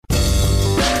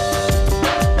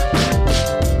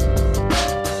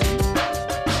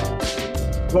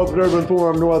Welcome to Urban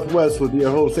Forum Northwest with your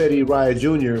host, Eddie Rye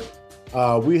Jr.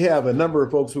 We have a number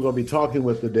of folks we're going to be talking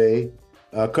with today,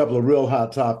 a couple of real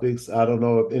hot topics. I don't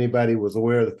know if anybody was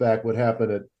aware of the fact what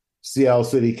happened at Seattle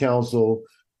City Council.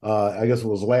 I guess it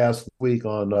was last week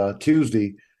on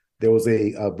Tuesday. There was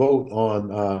a vote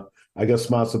on, I guess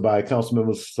sponsored by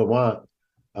Councilmember Sawant,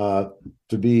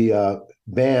 to be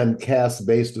ban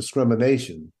caste-based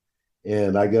discrimination.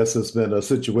 And I guess it's been a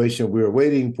situation we were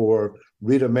waiting for.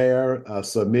 Rita Mayer,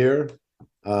 Samir,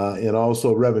 and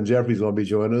also Reverend Jeffrey is going to be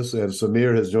joining us, and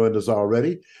Samir has joined us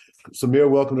already. Samir,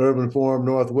 welcome to Urban Forum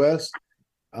Northwest.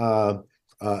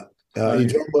 Ijoma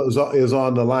is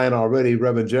on the line already.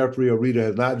 Reverend Jeffrey or Rita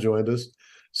has not joined us.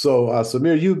 So,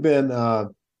 Samir, you've been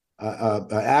an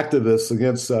activist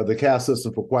against the caste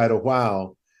system for quite a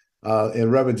while,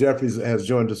 and Reverend Jeffrey has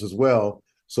joined us as well.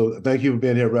 So thank you for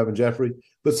being here, Reverend Jeffrey.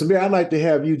 But Samir, I'd like to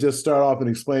have you just start off and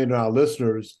explain to our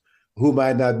listeners who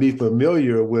might not be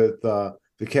familiar with the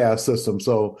caste system.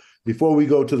 So before we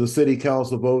go to the city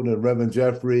council vote and Reverend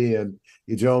Jeffrey and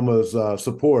Ijoma's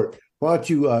support, why don't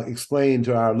you explain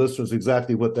to our listeners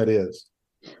exactly what that is?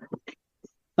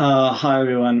 Hi,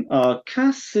 everyone.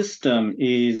 Caste system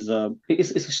is a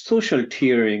social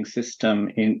tiering system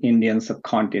in Indian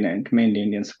subcontinent, mainly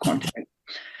Indian subcontinent.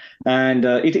 And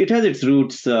it has its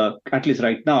roots, at least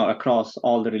right now, across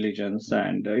all the religions,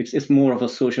 and it's more of a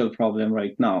social problem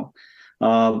right now.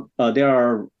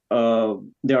 There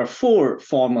are four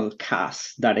formal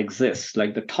castes that exist.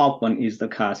 Like the top one is the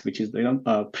caste, which is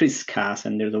the priest caste,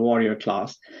 and there's a warrior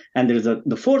class, and there's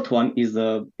the fourth one is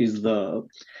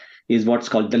what's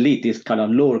called Dalit, is kind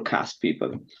of lower caste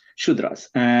people, Shudras,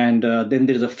 and then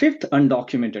there's a fifth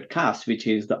undocumented caste, which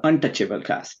is the untouchable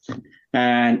caste,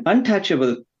 and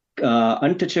untouchable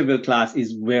class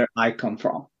is where I come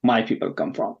from, my people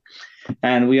come from.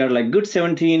 And we are like good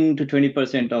 17 to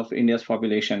 20% of India's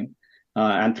population,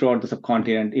 and throughout the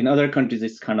subcontinent. In other countries,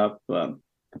 it's kind of,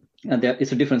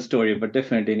 it's a different story, but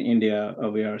definitely in India,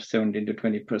 we are 17 to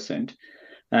 20%.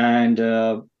 And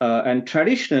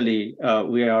traditionally,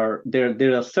 there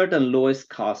are certain lowest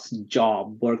cost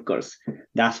job workers.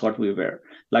 That's what we were.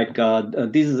 Like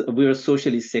we are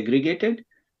socially segregated.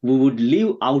 We would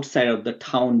live outside of the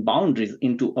town boundaries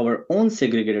into our own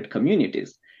segregated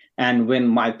communities. And when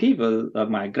my people,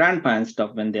 my grandpa and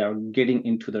stuff, when they are getting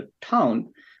into the town,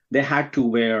 they had to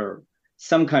wear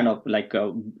some kind of like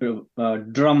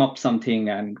drum up something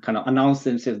and kind of announce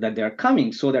themselves that they are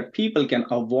coming so that people can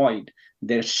avoid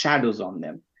their shadows on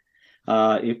them.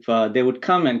 If they would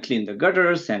come and clean the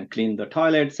gutters and clean the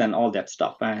toilets and all that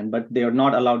stuff, but they are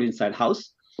not allowed inside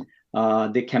house.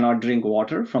 They cannot drink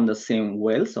water from the same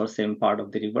wells or same part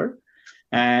of the river.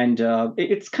 And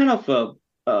it's kind of,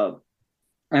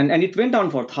 and it went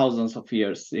on for thousands of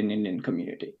years in Indian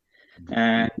community.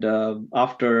 And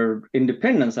after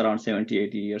independence around 70,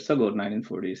 80 years ago,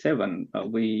 1947,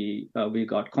 we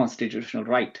got constitutional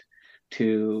right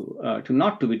to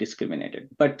not to be discriminated.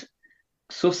 But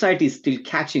society is still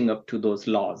catching up to those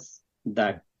laws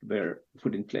that were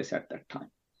put in place at that time.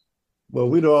 Well,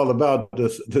 we know all about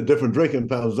the different drinking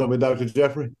fountains, don't we, Dr.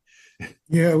 Jeffrey?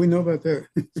 Yeah, we know about that.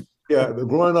 Yeah,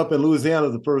 growing up in Louisiana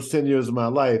the first 10 years of my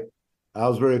life, I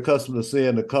was very accustomed to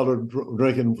seeing the colored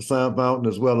drinking fountain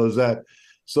as well as that.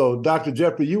 So, Dr.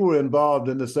 Jeffrey, you were involved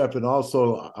in this effort and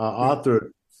also authored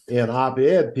an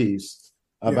op-ed piece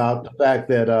about the fact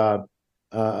that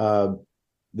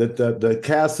the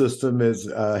caste system is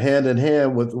hand in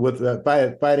hand with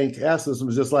fighting caste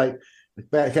systems, just like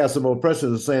caste system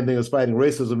oppression is the same thing as fighting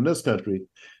racism in this country.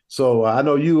 So I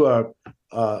know you are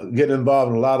getting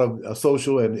involved in a lot of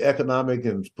social and economic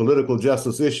and political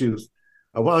justice issues.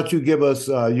 Why don't you give us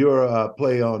your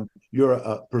play on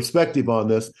your perspective on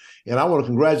this? And I want to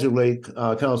congratulate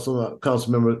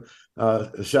Councilmember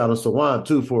Shana Sawant,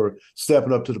 too, for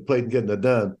stepping up to the plate and getting it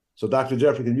done. So, Dr.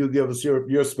 Jeffrey, can you give us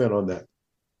your spin on that?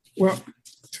 Well,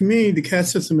 to me, the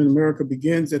caste system in America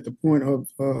begins at the point of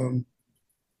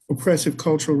oppressive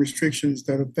cultural restrictions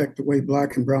that affect the way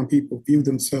Black and Brown people view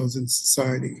themselves in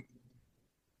society.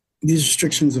 These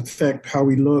restrictions affect how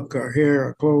we look, our hair,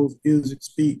 our clothes, music,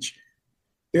 speech.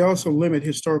 They also limit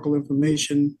historical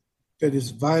information that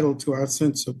is vital to our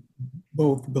sense of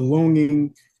both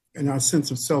belonging and our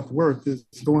sense of self-worth. Is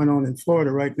going on in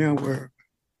Florida right now where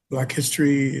Black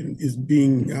history is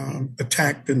being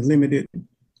attacked and limited.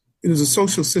 It is a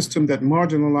social system that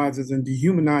marginalizes and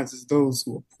dehumanizes those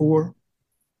who are poor,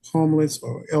 homeless,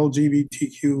 or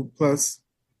LGBTQ+.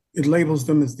 It labels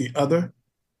them as the other,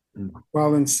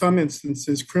 while in some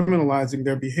instances criminalizing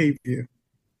their behavior.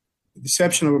 The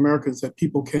deception of America is that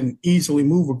people can easily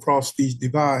move across these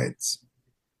divides.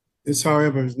 This,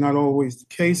 however, is not always the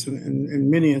case, and in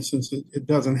many instances, it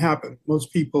doesn't happen.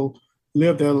 Most people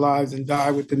live their lives and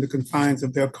die within the confines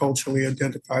of their culturally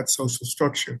identified social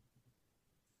structure.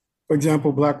 For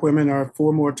example, Black women are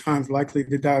 4 more times likely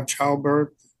to die of childbirth.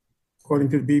 According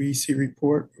to the BBC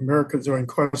report, Black Americans are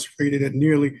incarcerated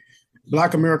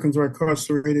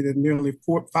at nearly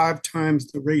 5 times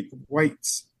the rate of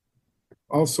whites.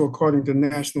 Also, according to the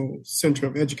National Center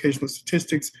of Educational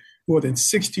Statistics, more than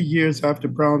 60 years after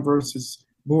Brown versus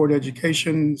Board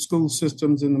education, school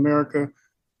systems in America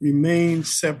remain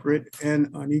separate and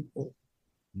unequal.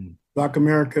 Black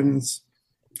Americans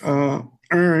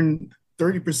earn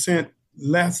 30%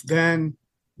 less than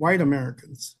white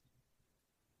Americans,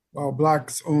 while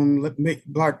Black-owned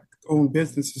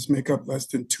businesses make up less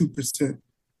than 2%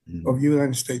 of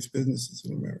United States businesses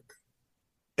in America.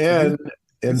 And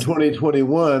in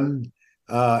 2021,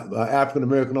 African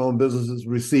American owned businesses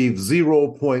received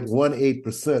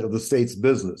 0.18% of the state's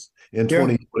business in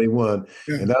 2021.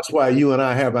 Yeah. And that's why you and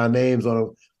I have our names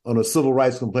on a civil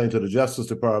rights complaint to the Justice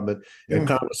Department. And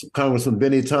Congressman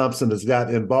Benny Thompson has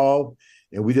got involved.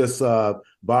 And we just, Bob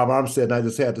Armstead and I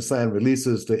just had to sign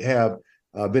releases to have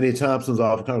Benny Thompson's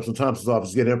office, Congressman Thompson's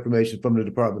office, get information from the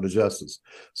Department of Justice.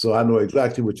 So I know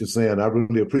exactly what you're saying. I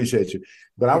really appreciate you.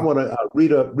 But I want to,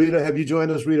 Rita, have you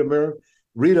joined us, Rita Merrick?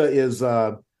 Rita is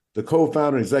the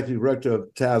co-founder and executive director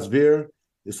of TASVIR.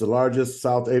 It's the largest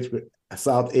South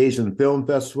Asian film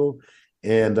festival.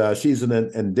 And she's an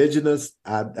indigenous,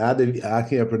 I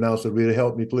can't pronounce it. Rita,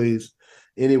 help me, please.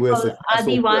 Anyway, it's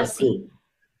Adivasi.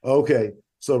 Okay.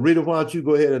 So Rita, why don't you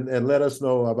go ahead and let us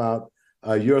know about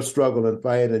your struggle and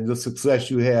fight and the success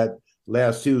you had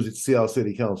last Tuesday at Seattle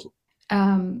City Council.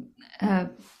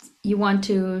 You want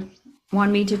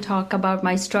me to talk about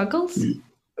my struggles?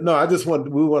 No,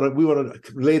 we want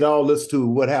to relate all this to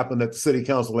what happened at the City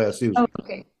Council last Tuesday. Oh,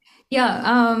 okay.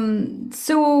 Yeah.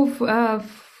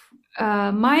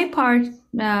 My part,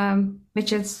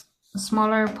 which is a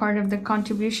smaller part of the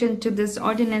contribution to this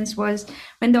ordinance, was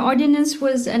when the ordinance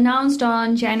was announced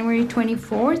on January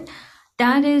 24th.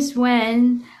 That is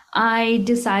when I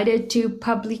decided to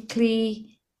publicly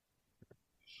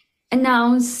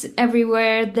announce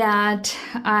everywhere that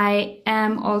I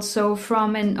am also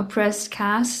from an oppressed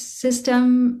caste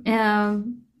system,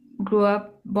 grew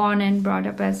up, born and brought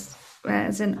up as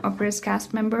an oppressed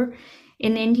caste member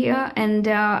in India. And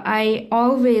I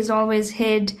always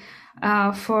hid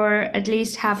for at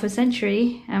least half a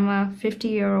century. I'm a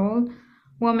 50-year-old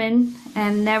woman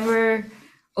and never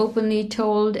openly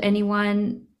told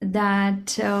anyone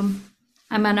that I'm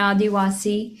an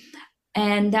Adivasi.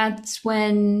 And that's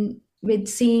when, with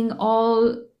seeing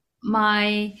all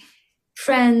my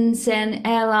friends and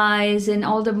allies and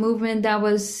all the movement that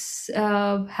was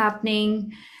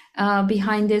happening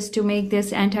behind this to make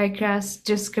this anti-caste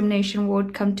discrimination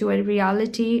vote come to a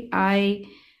reality, I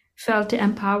felt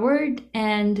empowered,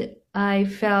 and I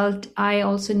felt I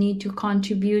also need to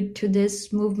contribute to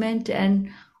this movement and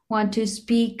want to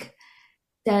speak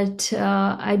that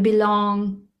I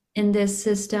belong in this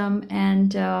system,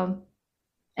 and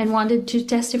wanted to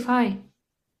testify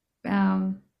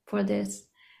for this.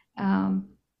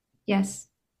 Yes,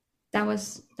 that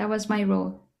was my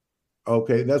role.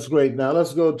 Okay, that's great. Now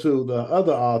let's go to the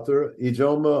other author,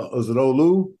 Ijoma. Is it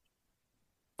Olu?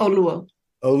 Olua.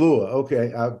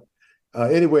 Okay.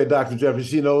 Anyway, Dr. Jeffrey,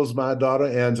 she knows my daughter,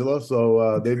 Angela,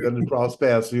 so they've been cross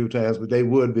paths a few times, but they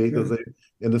would be because they're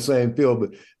in the same field.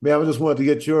 But ma'am, I just wanted to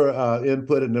get your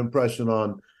input and impression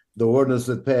on the ordinance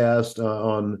that passed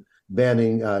on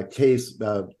banning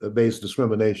case-based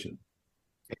discrimination.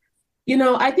 You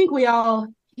know, I think we all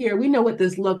here, we know what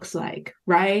this looks like,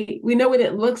 right? We know what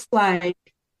it looks like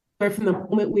from the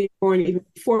moment we were born, even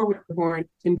before we were born,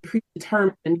 and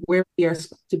predetermined where we are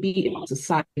supposed to be in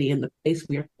society and the place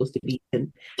we are supposed to be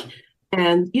in.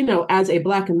 And, you know, as a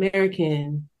Black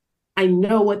American, I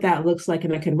know what that looks like,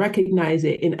 and I can recognize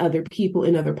it in other people,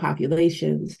 in other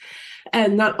populations.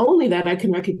 And not only that, I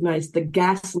can recognize the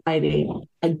gaslighting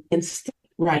against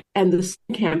right, and the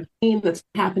campaign that's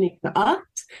happening to us,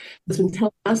 that's been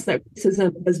telling us that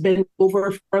racism has been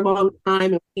over for a long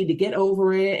time and we need to get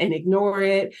over it and ignore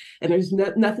it, and there's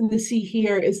nothing to see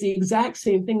here, is the exact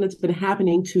same thing that's been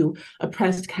happening to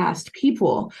oppressed caste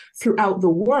people throughout the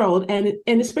world, and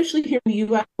especially here in the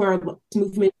U.S., where this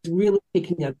movement is really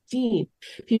taking up steam.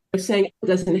 People are saying it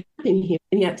doesn't happen here,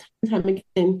 and yet time and time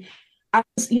again, I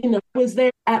was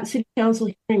there at City Council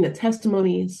hearing the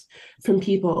testimonies from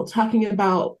people talking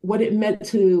about what it meant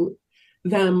to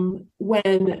them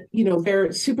when,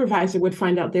 their supervisor would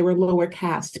find out they were lower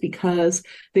caste because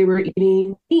they were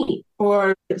eating meat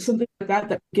or something like that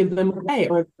would give them away,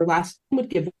 or their last name would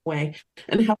give them away,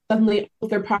 and how suddenly all of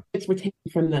their profits were taken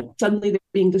from them. Suddenly they're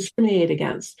being discriminated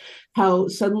against, how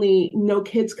suddenly no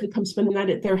kids could come spend the night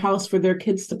at their house for their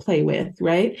kids to play with,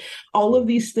 right? All of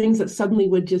these things that suddenly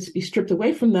would just be stripped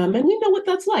away from them. And we know what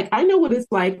that's like. I know what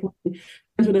it's like when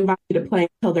friends would invite me to play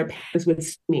until their parents would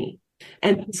see me.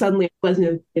 And suddenly I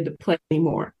wasn't invited to play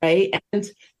anymore, right? And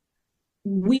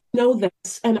we know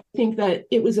this, and I think that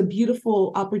it was a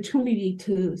beautiful opportunity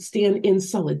to stand in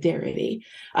solidarity.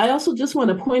 I also just want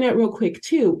to point out real quick,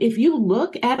 too, if you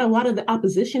look at a lot of the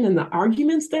opposition and the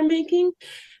arguments they're making,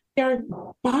 they're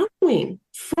borrowing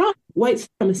from white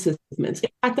supremacist movements. In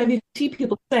fact, I see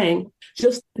people saying,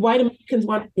 just white Americans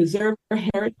want to preserve their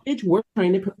heritage, we're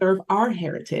trying to preserve our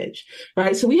heritage,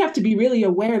 right? So we have to be really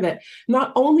aware that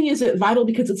not only is it vital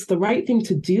because it's the right thing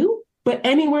to do, but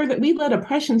anywhere that we let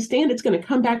oppression stand, it's going to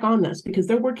come back on us because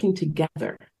they're working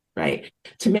together, right?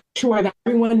 To make sure that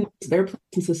everyone knows their place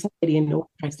in society and no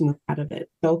one to move out of it.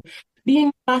 So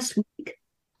being last week,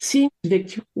 seeing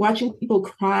victory, watching people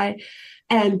cry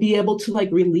and be able to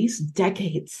release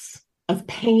decades of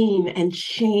pain and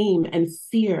shame and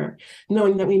fear,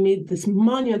 knowing that we made this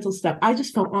monumental step. I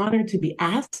just felt honored to be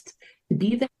asked to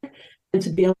be there and to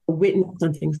be able to witness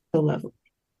something so lovely.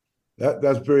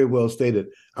 That's very well stated.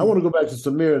 I want to go back to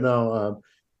Samir now.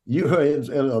 You're in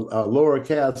a lower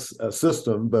caste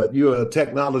system, but you're a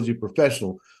technology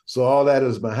professional. So all that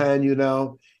is behind you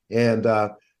now. And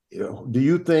do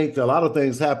you think a lot of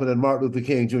things happen in Martin Luther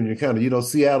King Jr. County?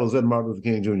 Seattle's in Martin Luther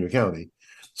King Jr. County.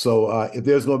 So if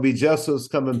there's going to be justice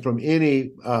coming from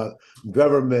any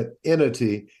government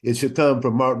entity, it should come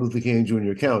from Martin Luther King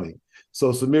Jr. County.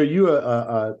 So Samir, you're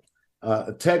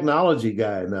a technology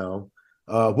guy now.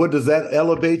 What does that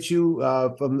elevate you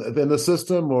from in the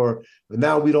system, or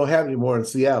now we don't have any more in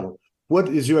Seattle? What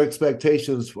is your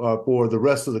expectations for the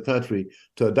rest of the country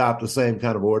to adopt the same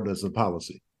kind of ordinance and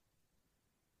policy?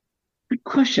 Good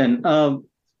question.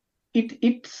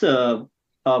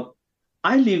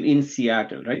 I live in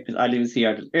Seattle, right? I live in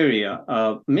Seattle area.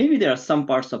 Maybe there are some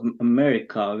parts of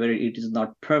America where it is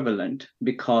not prevalent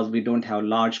because we don't have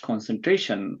large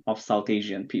concentration of South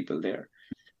Asian people there.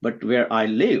 But where I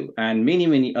live and many,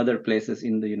 many other places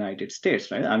in the United States,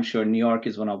 right? I'm sure New York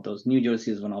is one of those, New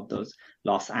Jersey is one of those,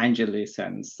 Los Angeles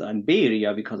and Bay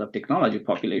Area because of technology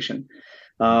population.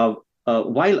 Where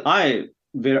I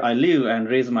live and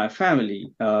raise my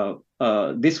family,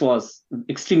 this was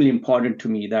extremely important to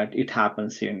me that it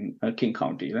happens in King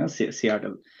County,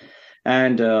 Seattle.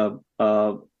 And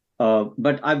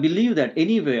but I believe that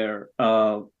anywhere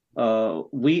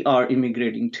we are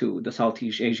immigrating to the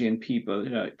Southeast Asian people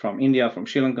from India, from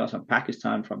Sri Lanka, from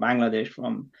Pakistan, from Bangladesh,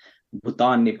 from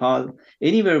Bhutan, Nepal,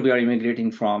 anywhere we are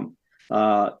immigrating from, we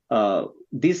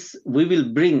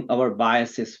will bring our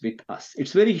biases with us.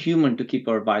 It's very human to keep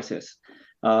our biases.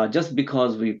 Just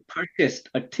because we purchased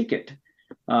a ticket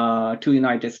to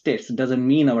United States doesn't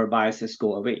mean our biases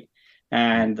go away.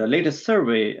 And the latest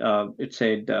survey, it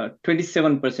said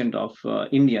 27% of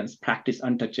Indians practice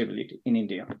untouchability in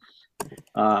India.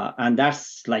 And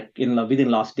that's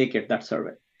within last decade, that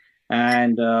survey.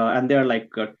 And there are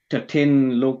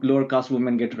 10 lower caste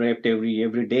women get raped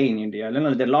every day in India. There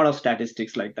are a lot of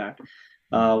statistics like that.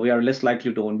 We are less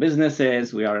likely to own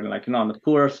businesses. We are on the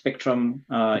poorer spectrum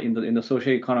in the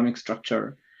socioeconomic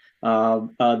structure.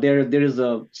 There is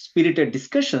a spirited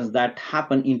discussions that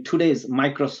happen in today's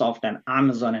Microsoft and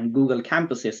Amazon and Google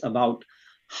campuses about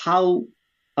how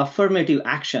affirmative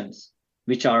actions,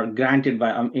 which are granted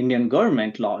by Indian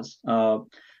government laws,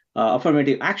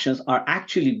 affirmative actions are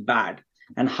actually bad,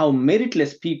 and how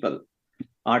meritless people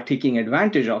are taking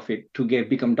advantage of it to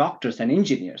become doctors and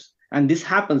engineers. And this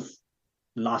happens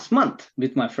last month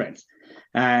with my friends.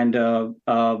 And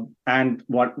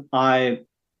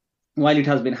while it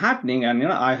has been happening, and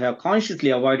I have consciously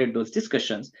avoided those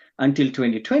discussions until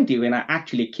 2020 when I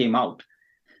actually came out,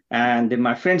 and then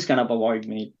my friends kind of avoid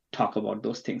me talk about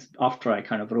those things after I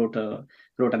kind of wrote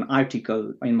an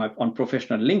article on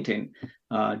professional LinkedIn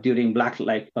during Black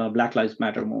Lives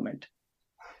Matter movement.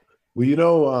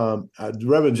 Well,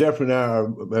 Reverend Jeffrey and I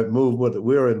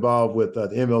we're involved with the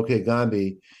MLK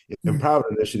Gandhi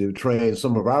Empowerment Initiative, train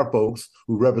some of our folks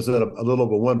who represent a little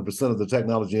over 1% of the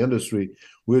technology industry.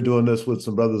 We're doing this with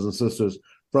some brothers and sisters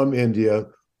from India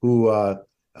who are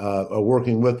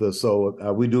working with us.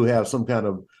 So we do have some kind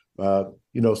of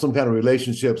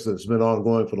relationships that's been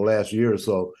ongoing for the last year or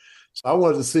so. So I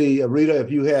wanted to see, Rita,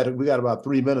 we got about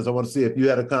 3 minutes. I want to see if you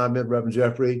had a comment, Reverend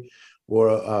Jeffrey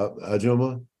or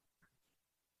Juma.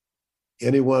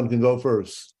 Anyone can go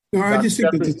first. No, I Dr. just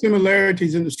think that Jeffrey? the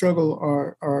similarities in the struggle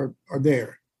are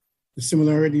there. The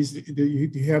similarities, you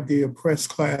have the oppressed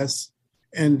class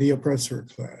and the oppressor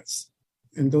class.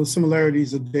 And those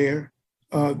similarities are there.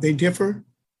 They differ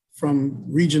from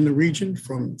region to region,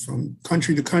 from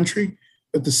country to country,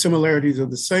 but the similarities are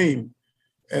the same,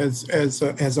 as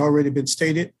has already been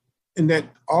stated, and that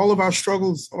all of our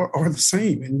struggles are the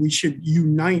same, and we should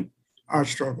unite our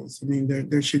struggles. I mean,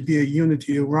 there should be a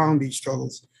unity around these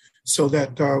struggles so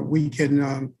that we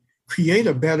can create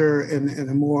a better and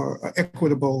a more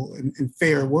equitable and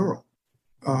fair world.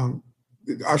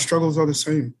 Our struggles are the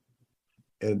same.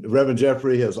 And Reverend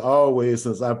Jeffrey has always,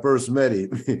 since I first met him,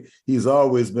 he's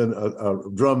always been a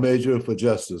drum major for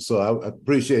justice. So I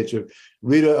appreciate you.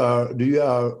 Rita, do you,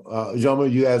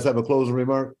 gentlemen, you guys have a closing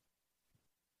remark?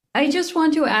 I just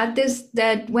want to add this,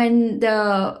 that when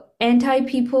the the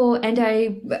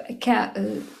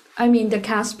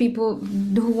caste people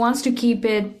who wants to keep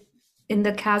it in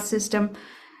the caste system,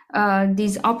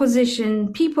 these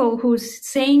opposition people who's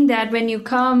saying that when you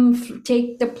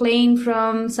take the plane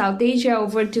from South Asia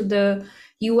over to the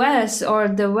US or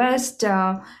the West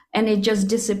and it just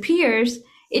disappears,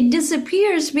 it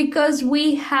disappears because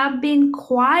we have been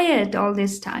quiet all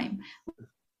this time,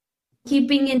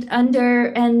 keeping it under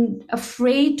and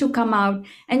afraid to come out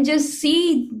and just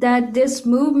see that this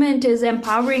movement is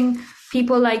empowering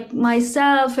people like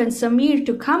myself and Samir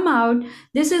to come out.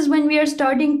 This is when we are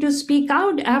starting to speak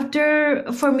out after,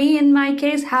 for me, in my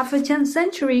case, half a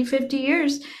century, 50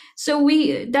 years. So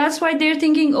that's why they're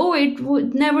thinking, oh, it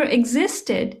would never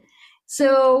existed.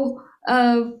 So,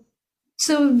 the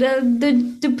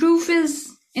proof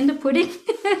is in the pudding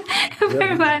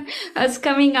by us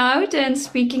coming out and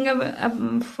speaking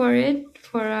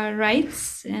for our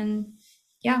rights. And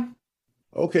yeah.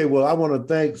 Okay, well, I want to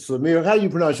thank Samir. How do you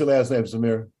pronounce your last name,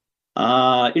 Samir?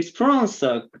 It's pronounced,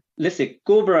 let's say,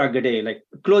 Cobra Gade. Like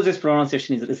closest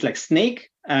pronunciation is it's like snake,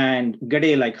 and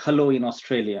Gade like hello in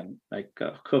Australian, like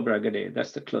Cobra Gade.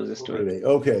 That's the closest to it.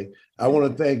 Okay, I want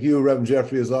to thank you, Reverend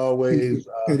Jeffrey, as always.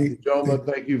 Joma,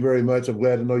 thank you very much. I'm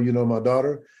glad to know you know my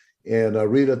daughter. And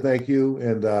Rita, thank you.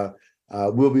 And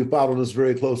we'll be following this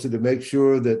very closely to make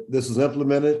sure that this is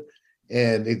implemented,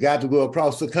 and it got to go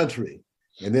across the country.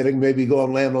 And then it can maybe go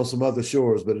and land on some other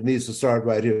shores, but it needs to start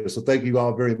right here. So thank you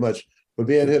all very much for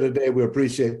being here today. We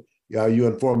appreciate you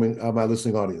informing my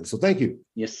listening audience. So thank you.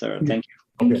 Yes, sir. Thank you.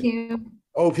 Thank you.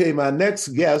 Okay, my next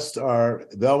guests are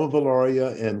Velma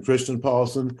Valoria and Christian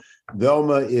Paulson.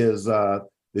 Velma is the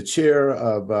chair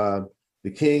of the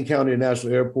King County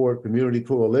International Airport Community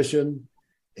Coalition,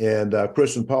 and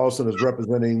Christian Paulson is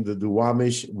representing the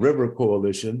Duwamish River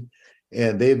Coalition.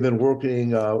 And they've been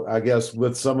working, I guess,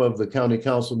 with some of the county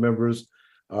council members,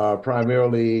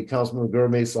 primarily Councilman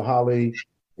Gurmeet Sahali,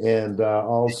 and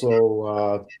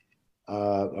also, I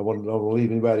don't want to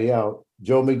leave anybody out,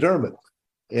 Joe McDermott.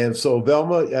 And so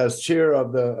Velma, as chair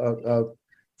of the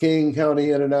King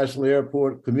County International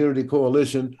Airport Community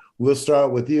Coalition, we'll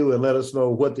start with you and let us know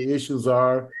what the issues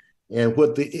are and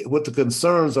what the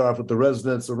concerns are for the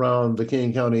residents around the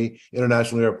King County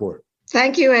International Airport.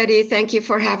 Thank you, Eddie. Thank you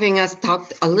for having us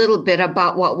talk a little bit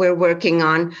about what we're working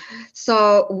on.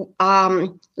 So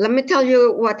let me tell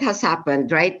you what has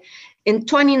happened, right? In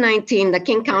 2019, the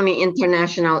King County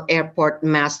International Airport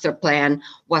Master Plan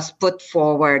was put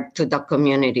forward to the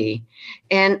community.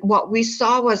 And what we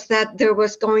saw was that there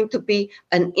was going to be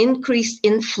an increase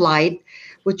in flight,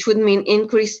 which would mean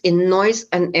increase in noise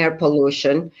and air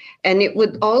pollution. And it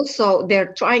would also,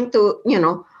 they're trying to,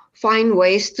 find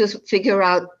ways to figure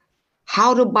out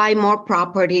how to buy more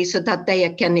property so that they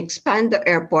can expand the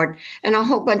airport and a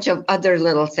whole bunch of other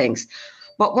little things.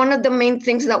 But one of the main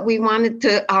things that we wanted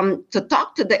to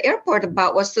talk to the airport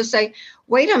about was to say,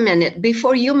 wait a minute,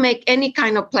 before you make any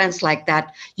kind of plans like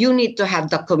that, you need to have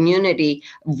the community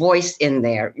voice in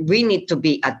there. We need to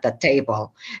be at the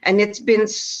table. And it's been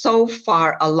so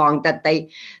far along that they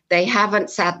haven't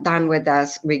sat down with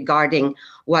us regarding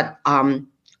what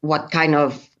kind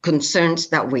of concerns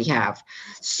that we have.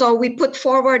 So we put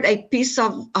forward a piece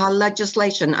of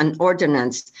legislation, an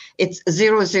ordinance. It's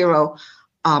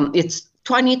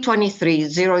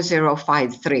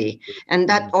 2023-0053. And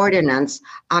that ordinance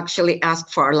actually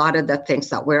asked for a lot of the things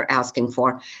that we're asking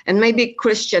for. And maybe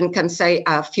Christian can say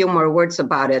a few more words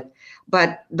about it.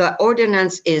 But the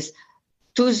ordinance is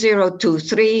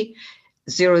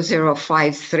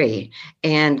 2023-0053.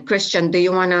 And Christian, do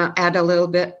you want to add a little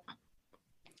bit?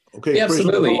 Okay, yeah,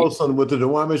 absolutely. Christian Paulson with the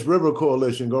Duwamish River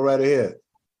Coalition, go right ahead.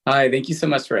 Hi, thank you so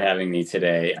much for having me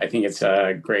today. I think it's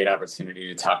a great opportunity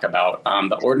to talk about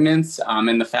the ordinance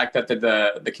and the fact that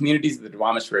the communities of the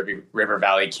Duwamish River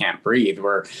Valley can't breathe.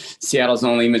 We're Seattle's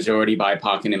only majority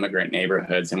BIPOC and immigrant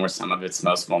neighborhoods, and we're some of its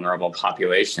most vulnerable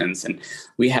populations. And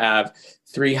we have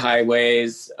 3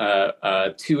 highways,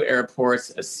 2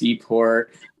 airports, a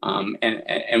seaport,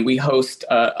 and we host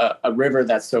a river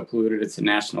that's so polluted it's a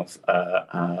national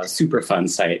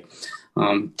Superfund site.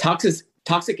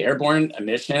 Toxic airborne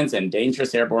emissions and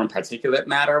dangerous airborne particulate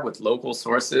matter with local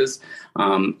sources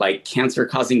like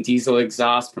cancer-causing diesel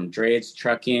exhaust from drayage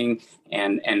trucking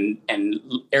and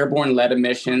airborne lead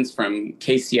emissions from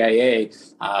KCIA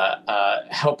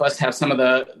help us have some of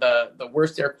the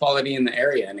worst air quality in the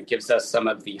area, and it gives us some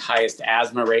of the highest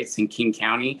asthma rates in King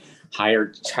County, higher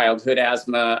childhood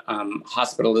asthma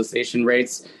hospitalization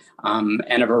rates,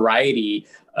 and a variety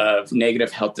of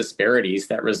negative health disparities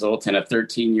that result in a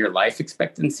 13-year life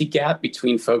expectancy gap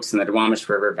between folks in the Duwamish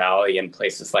River Valley and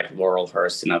places like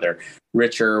Laurelhurst and other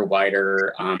richer,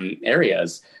 wider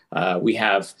areas. We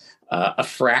have a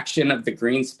fraction of the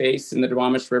green space in the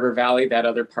Duwamish River Valley that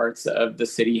other parts of the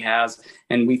city has.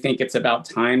 And we think it's about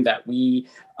time that we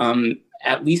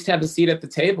at least have a seat at the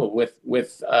table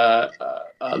with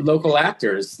local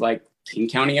actors like King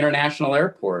County International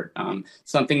Airport,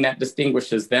 something that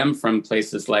distinguishes them from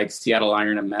places like Seattle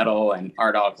Iron and Metal and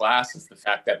Ardagh Glass is the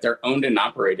fact that they're owned and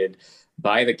operated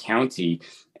by the county,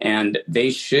 and they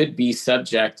should be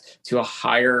subject to a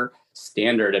higher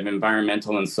standard of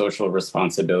environmental and social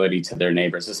responsibility to their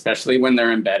neighbors, especially when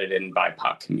they're embedded in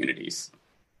BIPOC communities.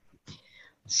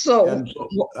 So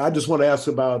I just want to ask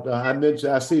about,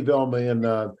 I see, Velma, in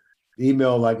the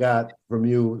email I got from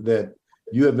you that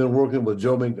you have been working with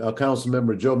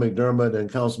Councilmember Joe McDermott and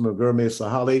Councilman Gurmeet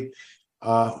Sahali.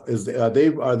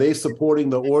 Are they supporting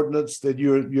the ordinance that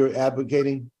you're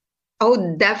advocating?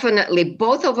 Oh, definitely.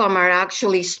 Both of them are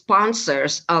actually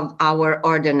sponsors of our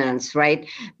ordinance, right?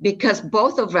 Because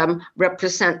both of them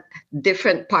represent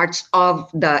different parts of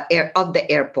the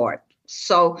airport.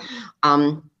 So,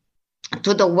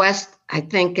 to the west, I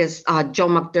think is Joe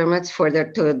McDermott's.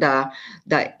 Further to the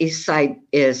east side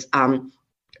is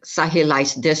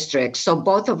Sahilai's district. So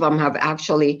both of them have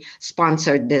actually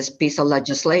sponsored this piece of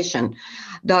legislation.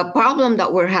 The problem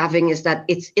that we're having is that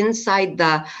it's inside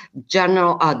the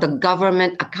the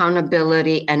Government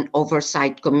Accountability and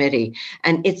Oversight Committee.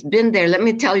 And it's been there. Let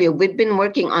me tell you, we've been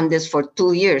working on this for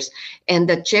 2 years, and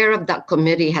the chair of that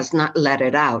committee has not let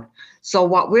it out. So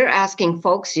what we're asking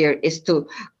folks here is to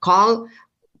call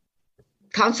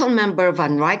Councilmember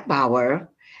Van Reichbauer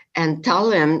and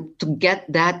tell him to get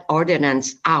that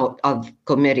ordinance out of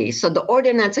committee. So the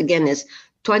ordinance again is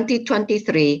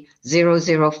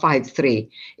 2023-0053.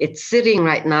 It's sitting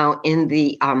right now in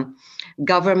the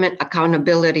Government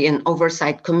Accountability and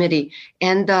Oversight Committee,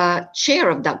 and the chair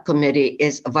of that committee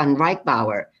is Van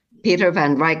Reichbauer, Peter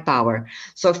Van Reichbauer.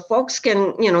 So if folks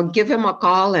can, give him a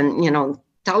call and,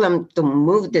 tell him to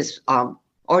move this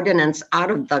ordinance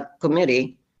out of the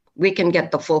committee, we can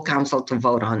get the full council to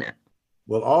vote on it.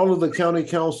 Well, all of the county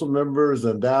council members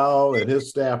and Dow and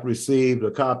his staff received a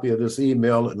copy of this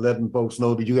email and letting folks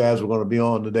know that you guys were going to be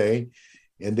on today.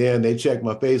 And then they checked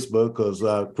my Facebook because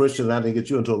Christian, I didn't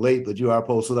get you until late, but you are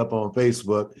posted up on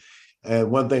Facebook. And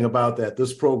one thing about that,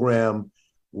 this program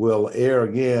will air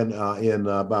again in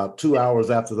about 2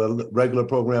 hours after the regular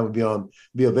program will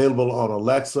be available on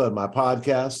Alexa and my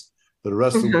podcast. For the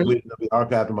rest of the week, it'll be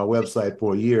archived on my website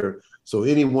for a year. So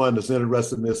anyone that's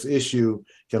interested in this issue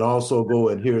can also go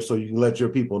and hear, so you can let your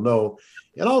people know.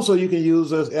 And also you can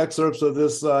use excerpts of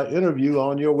this interview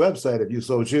on your website if you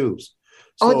so choose.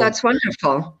 So, that's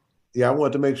wonderful. Yeah, I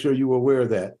want to make sure you were aware of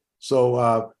that.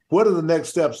 So what are the next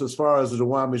steps as far as the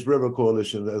Duwamish River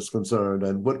Coalition is concerned?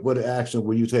 And what action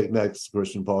will you take next,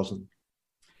 Christian Paulson?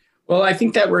 Well, I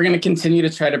think that we're going to continue to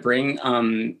try to bring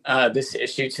this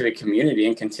issue to the community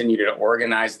and continue to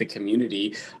organize the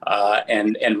community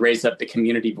and raise up the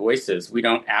community voices. We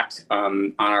don't act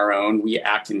on our own. We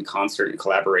act in concert and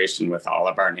collaboration with all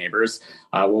of our neighbors.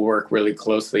 We'll work really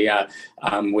closely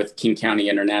with King County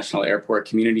International Airport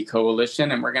Community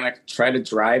Coalition, and we're going to try to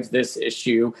drive this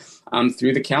issue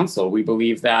through the council. We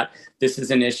believe that this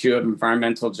is an issue of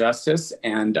environmental justice,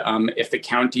 and if the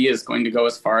county is going to go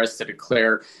as far as to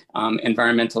declare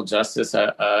environmental justice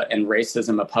and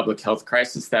racism a public health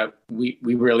crisis, that we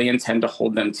really intend to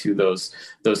hold them to those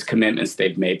commitments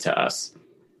they've made to us.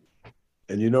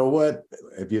 And you know what?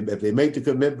 If they make the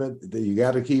commitment, you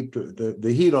got to keep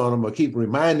the heat on them, or keep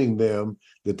reminding them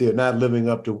that they're not living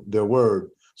up to their word.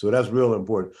 So that's real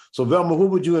important. So Velma, what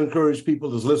would you encourage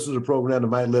people that's listening to the program that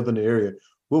might live in the area?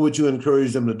 What would you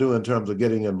encourage them to do in terms of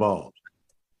getting involved?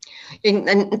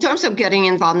 in terms of getting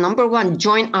involved, number one,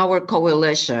 join our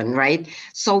coalition, right?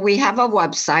 So we have a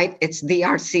website. It's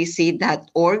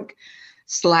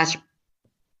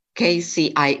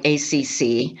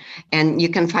drcc.org/KCIACC, and you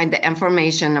can find the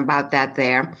information about that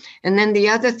there. And then the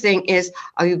other thing is,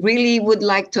 I really would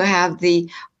like to have the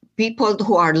people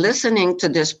who are listening to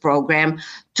this program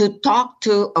to talk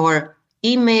to or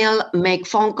email, make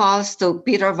phone calls to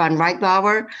Peter Van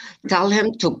Rijtbouwer, tell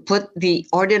him to put the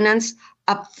ordinance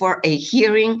up for a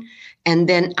hearing and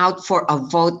then out for a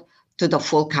vote to the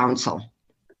full council.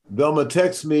 Velma,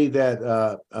 text me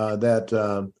the ordinance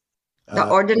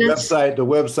the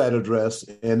website address,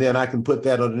 and then I can put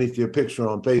that underneath your picture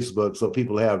on Facebook so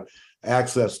people have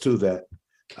access to that.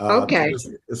 Okay.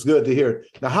 It's good to hear.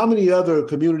 Now, how many other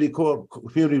community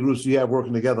groups do you have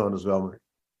working together on this, Velma?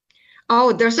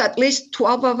 Oh, there's at least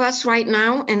 12 of us right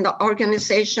now in the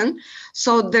organization.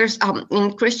 So there's,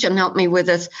 and Christian helped me with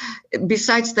this.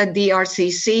 Besides the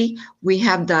DRCC, we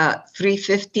have the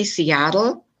 350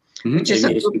 Seattle, which is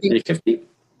Aviation 350.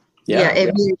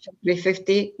 Aviation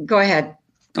 350. Go ahead.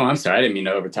 Oh, I'm sorry. I didn't mean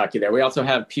to overtalk you there. We also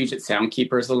have Puget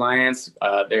Soundkeepers Alliance.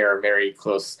 They are very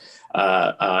close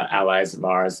allies of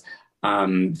ours.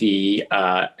 The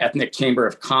Ethnic Chamber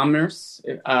of Commerce,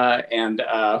 and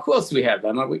who else do we have,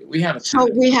 Emma? We have.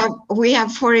 We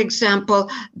have, for example,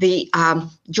 the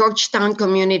Georgetown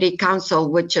Community Council,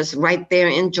 which is right there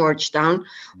in Georgetown.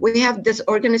 We have this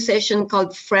organization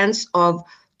called Friends of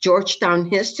Georgetown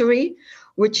History,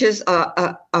 which is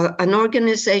an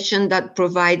organization that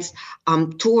provides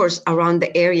tours around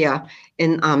the area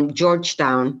in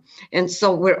Georgetown. And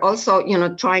so we're also,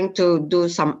 trying to do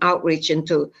some outreach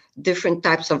into different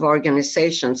types of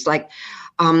organizations like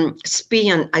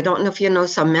SPIAN. I don't know if you know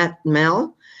Samet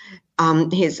Mel.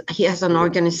 He has an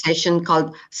organization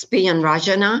called SPIAN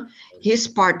Rajana. He's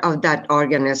part of that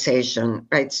organization,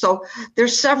 right? So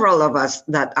there's several of us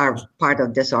that are part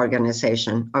of this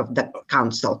organization, of the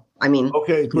council.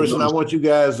 Okay, Christian, I want you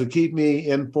guys to keep me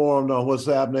informed on what's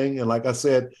happening. And like I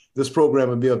said, this program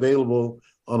will be available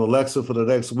on Alexa for the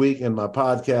next week in my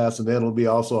podcast, and then it'll be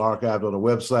also archived on the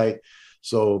website.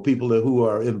 So people who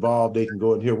are involved, they can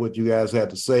go and hear what you guys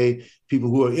had to say. People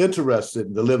who are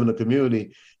interested to live in the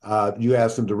community, you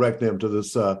ask them, direct them to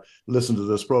this, listen to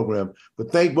this program.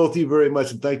 But thank both of you very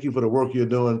much, and thank you for the work you're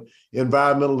doing.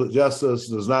 Environmental justice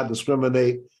does not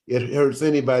discriminate. It hurts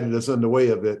anybody that's in the way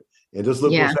of it. And just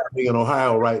look what's happening in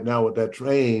Ohio right now with that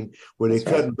train where they're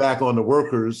cutting back on the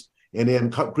workers and then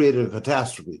created a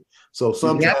catastrophe. So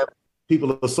sometimes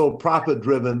people are so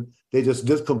profit-driven, they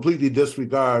just completely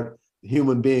disregard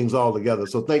human beings altogether.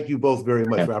 So thank you both very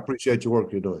much. I appreciate your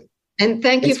work you're doing. And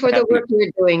thank you for the work you're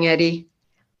doing, Eddie.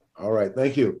 All right,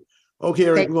 thank you. Okay,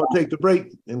 Eric, we're going to take the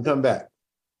break and come back.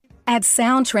 At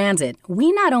Sound Transit,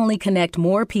 we not only connect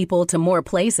more people to more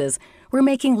places, we're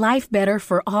making life better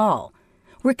for all.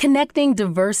 We're connecting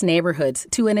diverse neighborhoods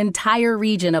to an entire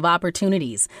region of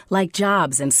opportunities, like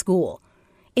jobs and school.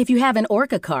 If you have an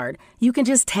ORCA card, you can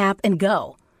just tap and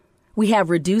go. We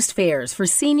have reduced fares for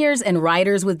seniors and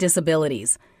riders with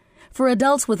disabilities. For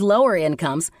adults with lower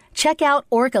incomes, check out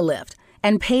ORCA Lift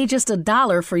and pay just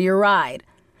 $1 for your ride.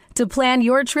 To plan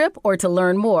your trip or to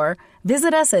learn more,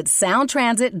 visit us at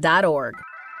soundtransit.org.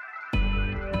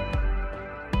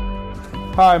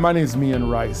 Hi, my name is Mian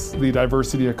Rice, the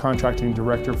Diversity and Contracting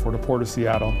Director for the Port of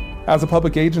Seattle. As a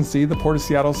public agency, the Port of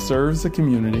Seattle serves the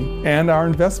community, and our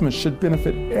investments should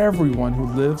benefit everyone who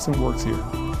lives and works here.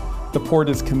 The Port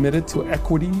is committed to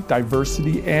equity,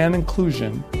 diversity, and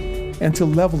inclusion, and to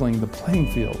leveling the playing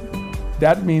field.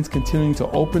 That means continuing to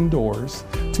open doors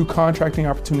to contracting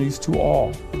opportunities to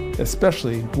all,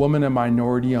 especially women and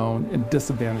minority-owned and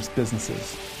disadvantaged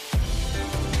businesses.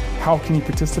 How can you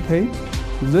participate?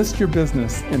 List your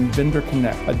business in Vendor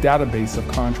Connect, a database of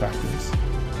contractors.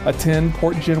 Attend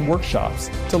PortGen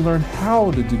workshops to learn how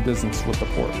to do business with the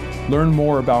Port. Learn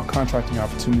more about contracting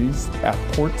opportunities at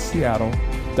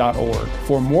portseattle.org.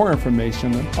 For more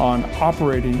information on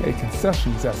operating a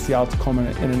concessions at Seattle-Tacoma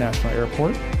International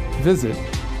Airport, visit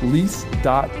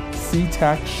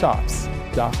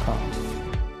lease.ctacshops.com.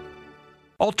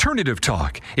 Alternative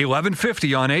Talk,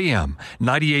 1150 on AM,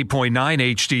 98.9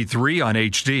 HD3 on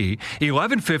HD,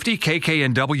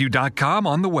 1150kknw.com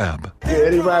on the web. Hey,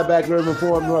 Eddie Rye back here in Urban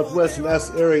Forum Northwest, and that's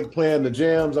Eric playing the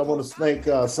jams. I want to thank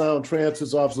Sound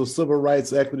Transit's Office of Civil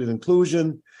Rights, Equity, and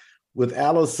Inclusion with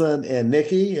Allison and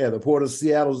Nikki, and the Port of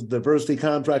Seattle's Diversity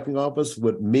Contracting Office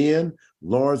with Mian,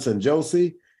 Lawrence, and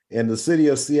Josie, and the City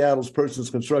of Seattle's Persons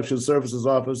Construction Services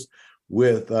Office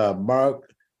with Mark,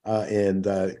 and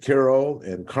Carol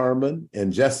and Carmen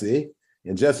and Jesse.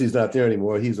 And Jesse's not there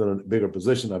anymore. He's in a bigger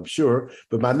position, I'm sure.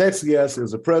 But my next guest is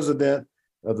the president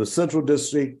of the Central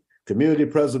District Community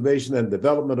Preservation and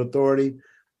Development Authority,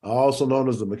 also known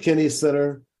as the McKinney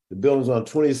Center. The building's on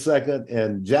 22nd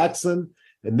and Jackson,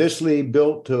 initially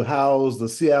built to house the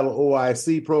Seattle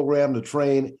OIC program to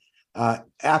train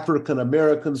African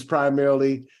Americans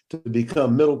primarily to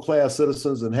become middle-class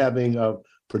citizens and having a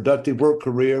productive work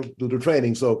career through the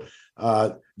training. So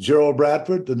Gerald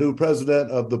Bradford, the new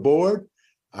president of the board,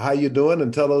 how you doing?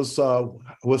 And tell us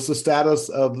what's the status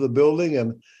of the building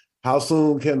and how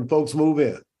soon can folks move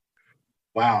in?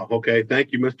 Wow. Okay.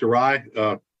 Thank you, Mr. Rye.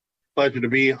 Pleasure to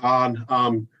be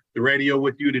on the radio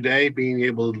with you today, being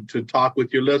able to talk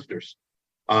with your listeners.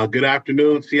 Good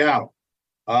afternoon, Seattle.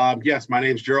 Yes, my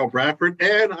name is Gerald Bradford,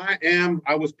 and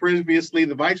I was previously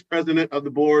the vice president of the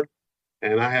board,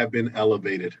 and I have been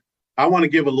elevated. I want to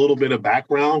give a little bit of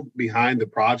background behind the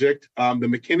project. The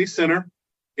McKinney Center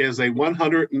is a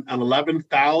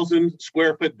 111,000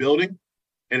 square foot building,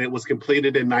 and it was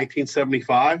completed in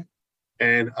 1975,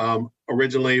 and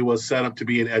originally was set up to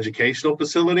be an educational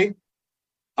facility.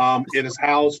 It has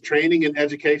housed training and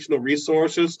educational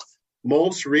resources,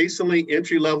 most recently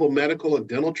entry-level medical and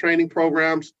dental training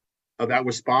programs that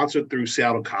were sponsored through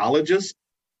Seattle colleges.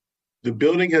 The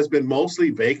building has been mostly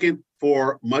vacant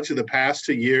for much of the past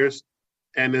 2 years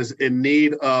and is in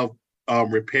need of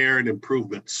repair and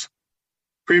improvements.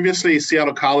 Previously,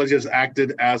 Seattle Colleges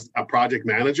acted as a project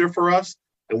manager for us,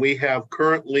 and we have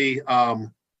currently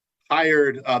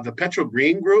hired the Petro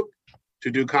Green Group to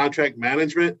do contract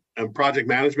management and project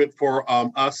management for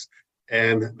us,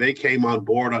 and they came on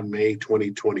board on May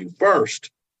 2021.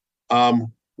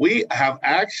 We've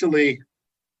actually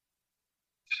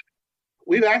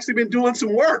been doing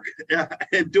some work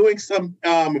and doing some,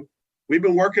 we've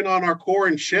been working on our core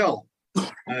and shell,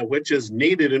 which is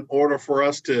needed in order for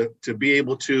us to be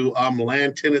able to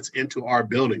land tenants into our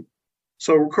building.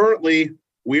 So currently,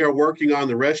 we are working on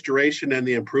the restoration and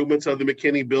the improvements of the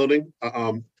McKinney building.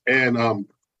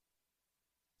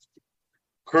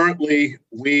 Currently,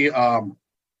 we're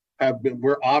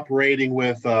operating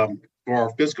with, for our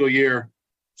fiscal year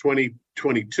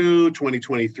 2022,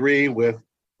 2023 with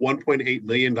 $1.8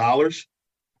 million.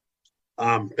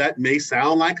 That may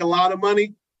sound like a lot of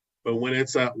money, but when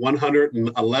it's a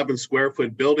 111 square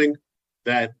foot building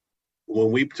that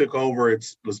when we took over,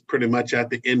 it was pretty much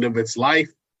at the end of its life.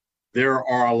 There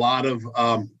are a lot of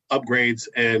upgrades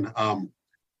and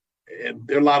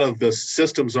a lot of the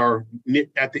systems are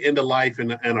at the end of life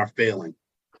and are failing.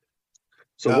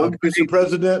 So, Mr.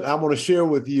 President, I want to share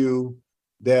with you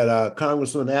that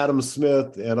Congressman Adam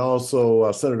Smith and also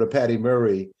Senator Patty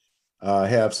Murray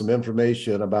have some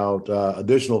information about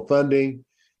additional funding,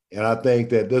 and I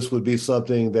think that this would be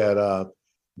something that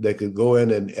they could go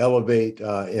in and elevate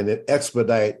and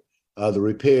expedite the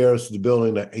repairs to the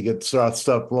building and get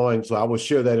stuff flowing. So I will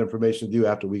share that information with you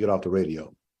after we get off the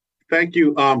radio. Thank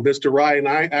you, Mr. Ryan.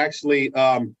 I actually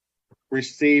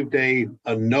received a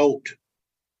note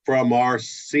from our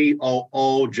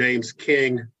COO, James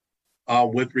King,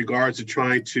 with regards to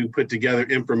trying to put together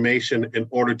information in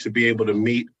order to be able to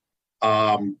meet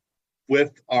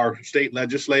with our state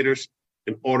legislators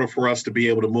in order for us to be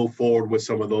able to move forward with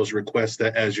some of those requests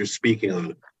that as you're speaking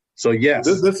on. So yes.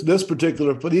 This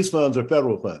particular, for these funds are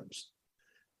federal funds.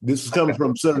 This is coming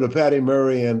from Senator Patty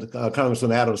Murray and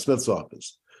Congressman Adam Smith's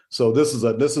office. So this is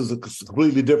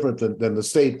completely different than the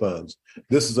state funds.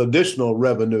 This is additional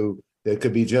revenue that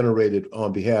could be generated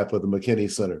on behalf of the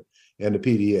McKinney Center and the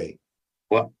PDA.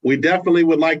 Well, we definitely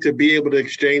would like to be able to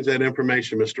exchange that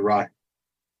information, Mr. Rye,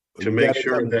 to make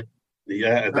sure that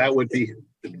that would be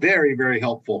very, very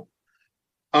helpful.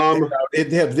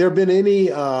 Have there been any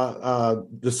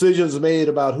decisions made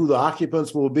about who the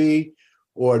occupants will be,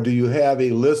 or do you have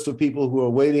a list of people who are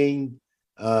waiting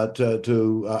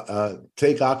to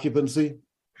take occupancy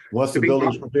once the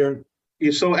building's prepared?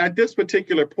 So at this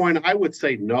particular point, I would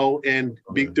say no. And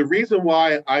the reason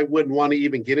why I wouldn't want to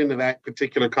even get into that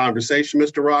particular conversation,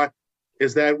 Mr. Rye,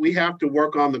 is that we have to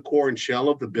work on the core and shell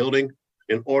of the building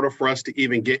in order for us to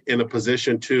even get in a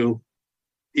position to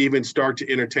even start to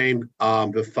entertain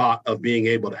the thought of being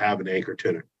able to have an anchor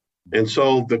tenant. And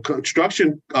so the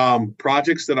construction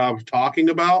projects that I was talking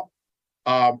about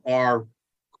are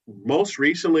most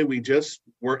recently, we just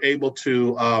were able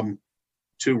to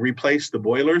replace the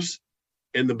boilers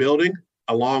in the building,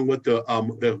 along with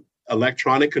the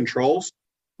electronic controls,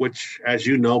 which, as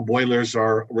you know, boilers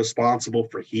are responsible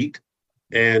for heat.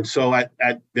 And so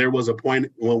there was a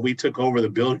point when we took over the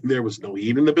building, there was no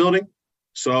heat in the building.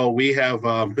 So we have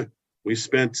we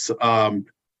spent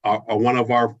one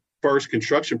of our first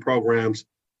construction programs,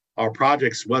 our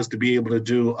projects was to be able to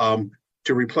do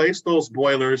to replace those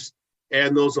boilers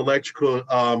and those electrical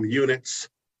units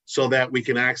so that we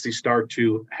can actually start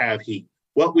to have heat.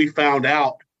 What we found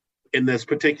out in this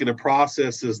particular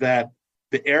process is that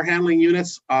the air handling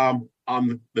units on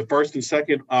the first and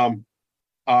second on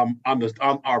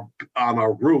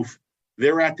our roof,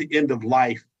 they're at the end of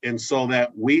life, and so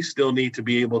that we still need to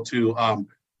be able to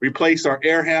replace our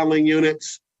air handling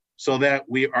units so that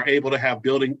we are able to have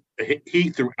building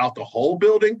heat throughout the whole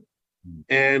building.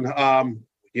 And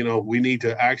we need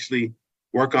to actually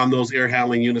work on those air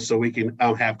handling units so we can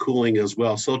have cooling as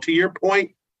well. So to your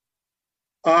point,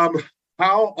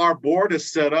 how our board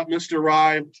is set up, Mr.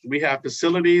 Rye, we have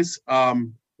facilities,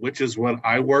 which is what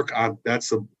I work on.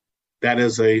 That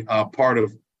is a part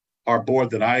of our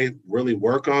board that I really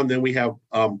work on. Then we have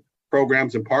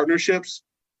programs and partnerships,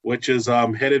 which is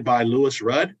headed by Lewis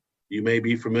Rudd. You may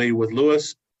be familiar with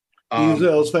Lewis.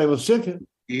 Ezel's Famous Chicken.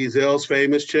 Ezel's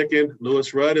Famous Chicken.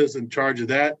 Lewis Rudd is in charge of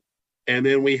that. And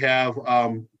then we have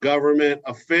government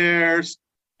affairs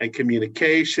and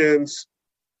communications.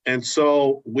 And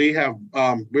so we have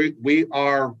we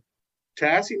are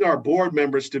tasking our board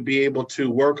members to be able to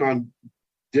work on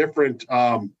different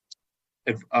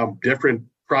advisory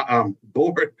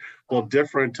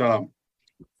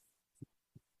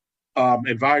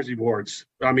boards.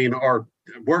 Our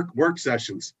work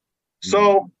sessions.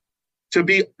 So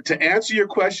to answer your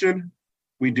question,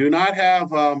 we do not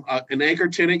have an anchor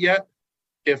tenant yet.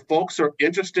 If folks are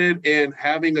interested in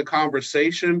having a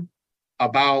conversation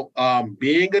about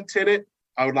being a tenant,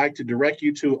 I would like to direct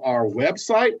you to our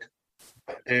website.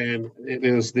 And it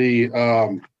is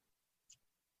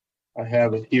I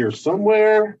have it here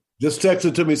somewhere. Just text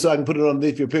it to me so I can put it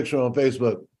underneath your picture on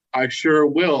Facebook. I sure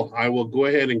will. I will go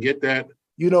ahead and get that.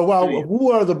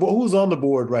 Who's on the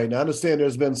board right now? I understand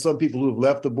there's been some people who've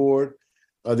left the board.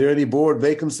 Are there any board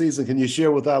vacancies? And can you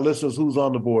share with our listeners who's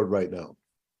on the board right now?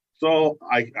 So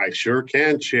I sure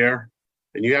can, Chair.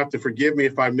 And you have to forgive me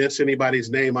if I miss anybody's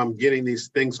name. I'm getting these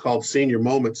things called senior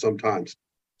moments sometimes.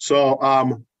 So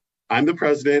I'm the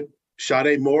president.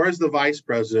 Sade Moore is the vice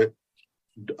president.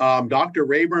 Dr.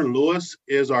 Rayburn Lewis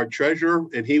is our treasurer,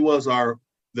 and he was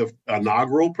the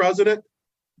inaugural president.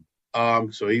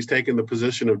 So he's taken the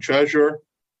position of treasurer.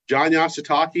 John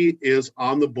Yashitaki is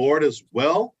on the board as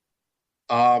well,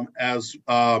 as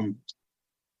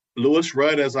Lewis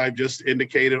Rudd, as I've just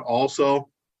indicated. Also,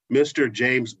 Mr.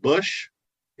 James Bush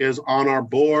is on our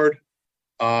board.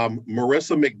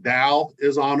 Marissa McDowell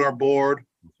is on our board.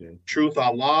 Okay. Truth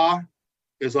Allah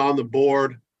is on the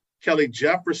board. Kelly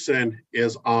Jefferson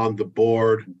is on the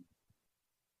board.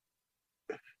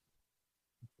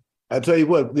 I tell you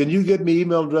what, can you get me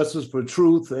email addresses for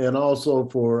Truth and also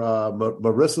for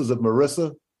Marissa? Is it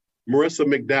Marissa? Marissa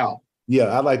McDowell.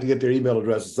 Yeah, I'd like to get their email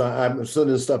addresses. I'm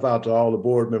sending stuff out to all the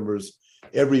board members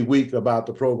every week about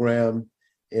the program.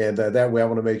 And that way I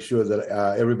want to make sure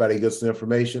that everybody gets the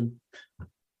information.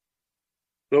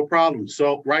 No problem.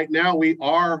 So right now we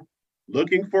are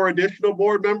looking for additional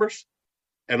board members.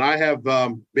 And I have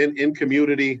been in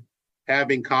community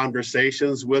having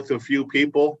conversations with a few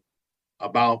people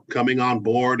about coming on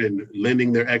board and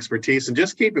lending their expertise. And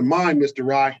just keep in mind, Mr.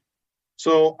 Rye,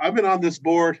 so I've been on this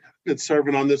board, been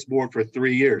serving on this board for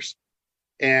 3 years,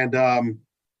 and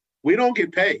we don't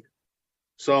get paid.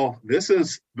 So this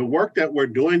is the work that we're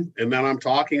doing. And then I'm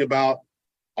talking about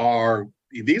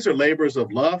these are labors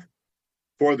of love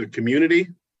for the community.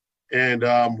 And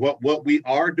what we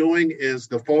are doing is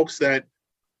the folks that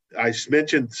I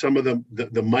mentioned, some of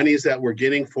the monies that we're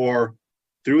getting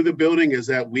through the building, is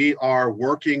that we are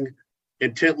working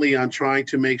intently on trying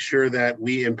to make sure that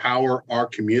we empower our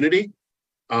community.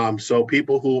 So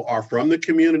people who are from the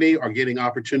community are getting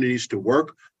opportunities to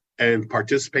work and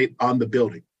participate on the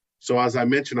building. So as I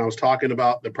mentioned, I was talking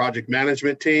about the project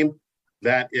management team.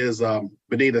 That is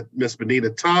Miss Benita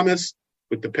Thomas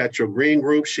with the Petro Green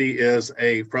Group. She is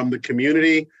from the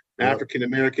community,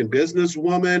 African-American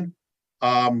businesswoman.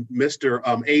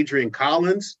 Mr. Adrian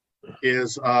Collins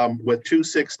is with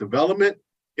 2-6 Development,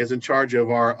 is in charge of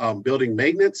our building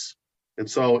maintenance. And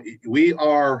so we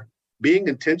are being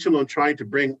intentional in trying to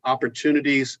bring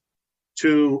opportunities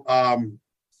to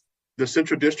the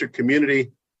Central District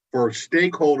community for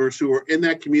stakeholders who are in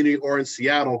that community or in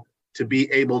Seattle to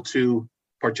be able to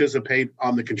participate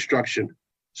on the construction.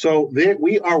 So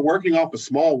we are working off a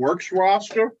small works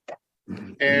roster.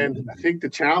 And I think the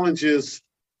challenge is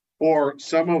for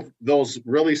some of those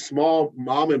really small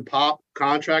mom and pop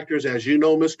contractors, as you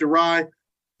know, Mr. Rye,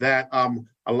 that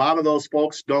a lot of those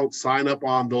folks don't sign up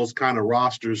on those kind of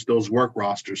rosters, those work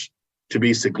rosters, to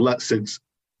be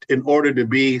in order to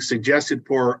be suggested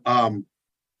for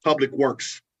public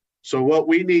works. So what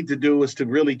we need to do is to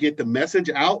really get the message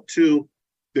out to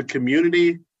the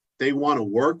community they want to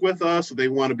work with us, or they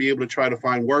want to be able to try to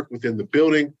find work within the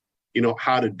building,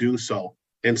 how to do so.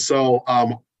 And so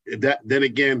then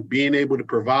again, being able to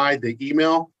provide the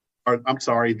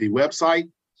the website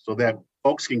so that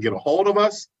folks can get a hold of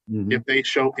us if they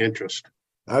show interest.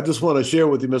 I just want to share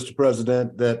with you, Mr.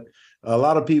 President, that a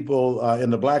lot of people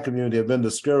in the Black community have been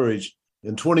discouraged.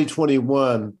 In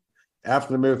 2021,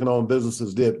 African-American owned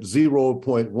businesses did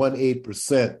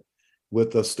 0.18%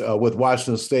 with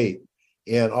Washington State,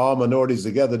 and all minorities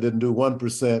together didn't do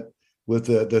 1% with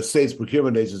the state's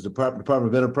procurement agency, Department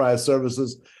of Enterprise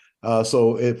Services.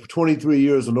 So if 23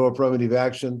 years of no affirmative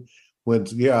action, when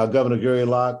Governor Gary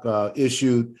Locke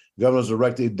issued Governor's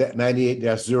Directive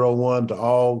 98-01 to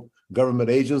all government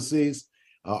agencies,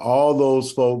 all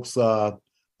those folks, have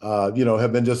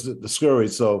been just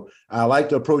discouraged. So I like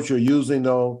the approach you're using,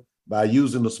 though, by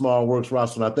using the small works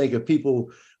roster. And I think if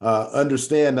people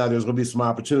understand now there's going to be some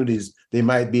opportunities, they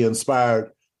might be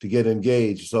inspired to get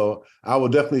engaged. So I will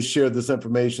definitely share this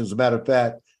information. As a matter of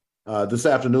fact, this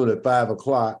afternoon at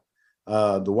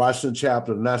 5:00, the Washington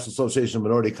chapter of the National Association of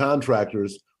Minority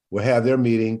Contractors will have their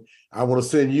meeting. I want to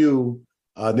send you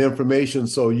the information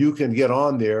so you can get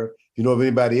on there. If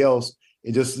anybody else,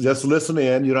 and just listen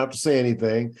in. You don't have to say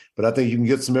anything, but I think you can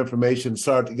get some information,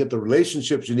 start to get the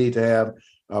relationships you need to have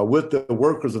with the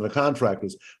workers and the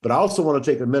contractors. But I also want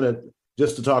to take a minute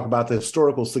just to talk about the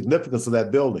historical significance of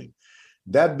that building.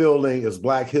 That building is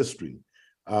Black history.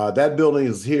 That building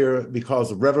is here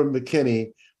because Reverend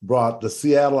McKinney brought the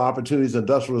Seattle Opportunities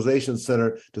Industrialization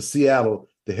Center to Seattle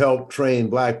to help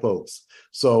train Black folks.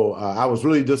 So I was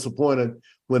really disappointed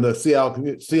when the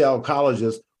Seattle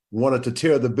colleges wanted to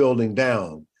tear the building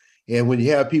down. And when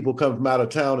you have people come from out of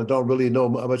town and don't really know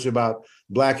much about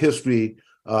Black history,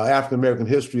 African-American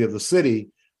history of the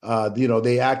city,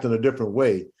 they act in a different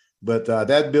way. But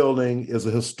that building is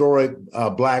a historic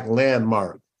Black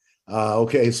landmark.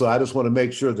 So I just want to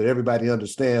make sure that everybody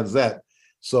understands that.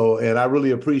 So, and I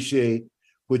really appreciate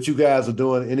what you guys are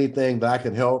doing, anything that I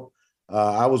can help.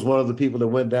 I was one of the people that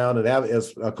went down and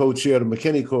as a co-chair of the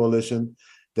McKinney Coalition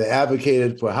that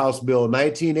advocated for House Bill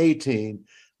 1918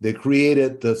 that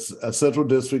created the Central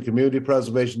District Community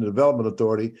Preservation and Development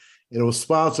Authority. And it was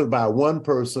sponsored by one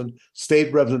person,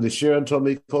 State Representative Sharon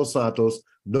Tomiko Santos.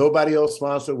 Nobody else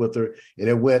sponsored with her. And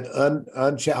it went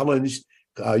unchallenged,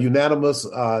 unanimous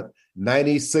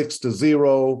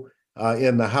 96-0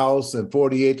 in the House and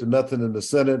 48-0 in the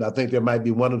Senate. I think there might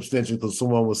be one abstention because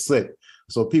someone was sick.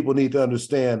 So people need to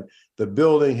understand the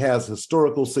building has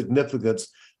historical significance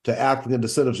to African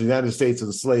descendants of the United States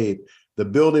enslaved. The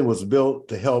building was built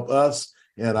to help us,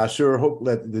 and I sure hope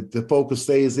that the focus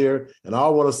stays there. And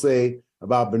all I want to say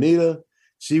about Benita,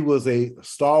 she was a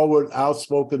stalwart,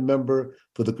 outspoken member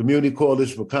for the Community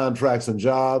Coalition for Contracts and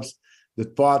Jobs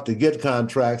that fought to get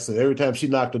contracts, and every time she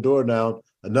knocked the door down,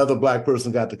 another Black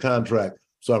person got the contract.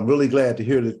 So I'm really glad to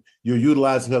hear that you're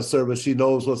utilizing her service. She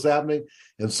knows what's happening.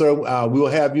 And sir, we'll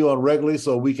have you on regularly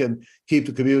so we can keep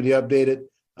the community updated.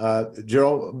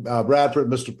 Gerald Bradford,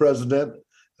 Mr. President,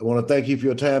 I want to thank you for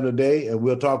your time today, and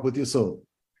we'll talk with you soon.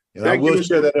 And I will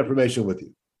share that information with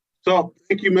you. So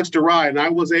thank you, Mr. Ryan. I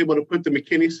was able to put the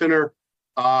McKinney Center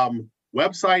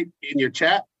website in your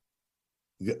chat.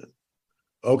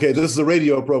 Okay, this is a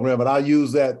radio program, but I'll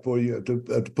use that for you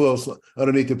to post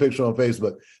underneath the picture on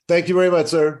Facebook. Thank you very much,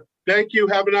 sir. Thank you.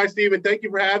 Have a nice evening. Thank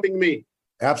you for having me.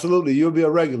 Absolutely. You'll be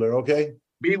a regular, okay?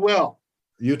 Be well.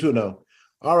 You too now.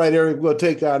 All right, Eric, we'll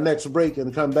take our next break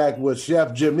and come back with Chef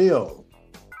Jamil.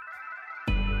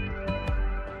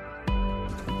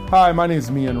 Hi, my name is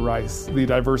Mian Rice, the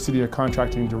Diversity and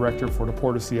Contracting Director for the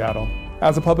Port of Seattle.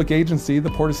 As a public agency, the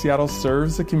Port of Seattle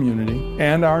serves the community,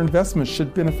 and our investments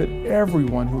should benefit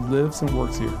everyone who lives and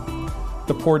works here.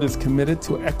 The Port is committed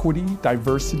to equity,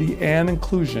 diversity, and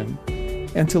inclusion,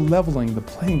 and to leveling the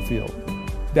playing field.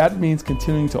 That means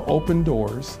continuing to open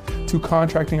doors to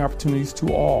contracting opportunities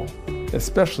to all,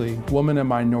 especially women and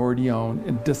minority-owned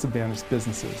and disadvantaged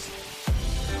businesses.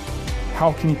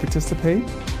 How can you participate?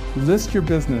 List your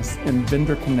business in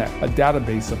Vendor Connect, a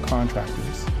database of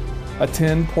contractors.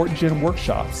 Attend PortGen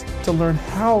workshops to learn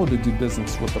how to do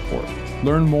business with the Port.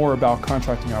 Learn more about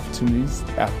contracting opportunities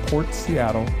at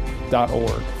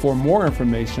portseattle.org. For more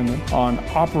information on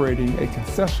operating a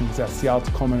concessions at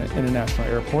Seattle-Tacoma International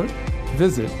Airport,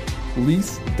 visit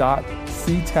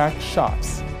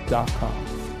lease.ctacshops.com.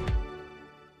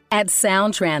 At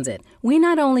Sound Transit, we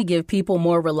not only give people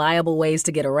more reliable ways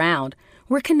to get around,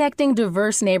 we're connecting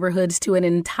diverse neighborhoods to an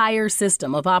entire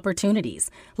system of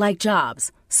opportunities like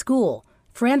jobs, school,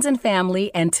 friends and family,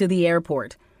 and to the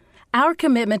airport. Our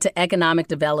commitment to economic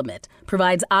development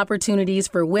provides opportunities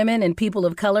for women and people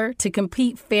of color to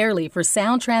compete fairly for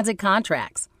Sound Transit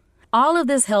contracts. All of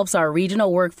this helps our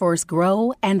regional workforce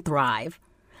grow and thrive.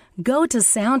 Go to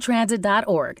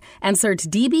soundtransit.org and search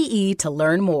DBE to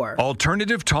learn more.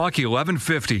 Alternative Talk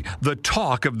 1150, the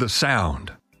talk of the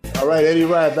Sound. All right, Eddie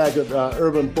Wright back at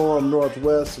Urban Forum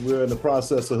Northwest. We're in the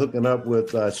process of hooking up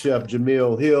with Chef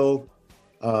Jamil Hill.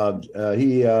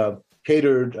 He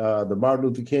catered the Martin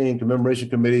Luther King Commemoration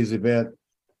Committee's event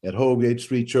at Holgate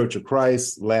Street Church of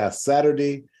Christ last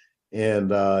Saturday, and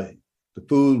the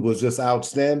food was just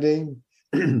outstanding.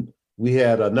 We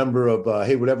had a number of,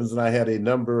 Hayward Evans and I had a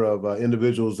number of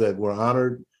individuals that were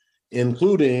honored,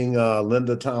 including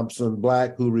Linda Thompson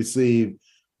Black, who received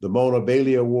the Mona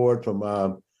Bailey Award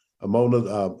from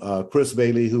Chris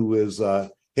Bailey, who is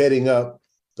heading up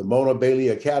the Mona Bailey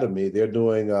Academy. They're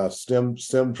doing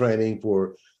STEM training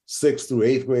for 6th through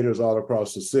 8th graders all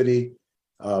across the city.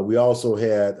 We also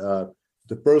had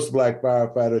the first Black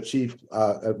firefighter chief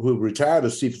who retired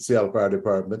as chief of Seattle Fire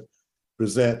Department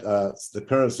present the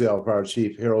current Seattle Fire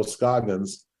Chief, Harold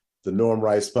Scoggins, the Norm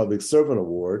Rice Public Servant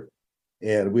Award.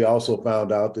 And we also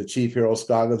found out that Chief Harold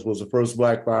Scoggins was the first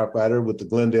Black firefighter with the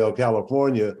Glendale,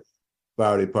 California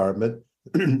Fire Department,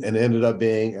 and ended up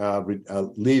being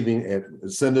leaving and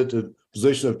ascended to the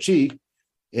position of chief.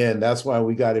 And that's why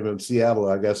we got him in Seattle,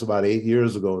 I guess, about 8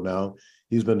 years ago now.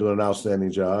 He's been doing an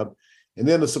outstanding job. And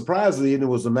then the surprise of the evening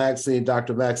was the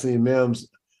Dr. Maxine Mims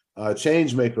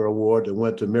Changemaker Award that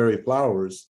went to Mary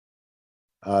Flowers.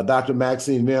 Dr.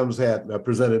 Maxine Mims had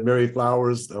presented Mary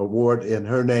Flowers Award in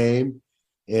her name.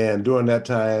 And during that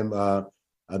time,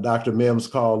 Dr. Mims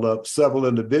called up several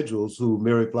individuals who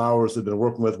Mary Flowers had been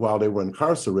working with while they were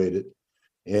incarcerated.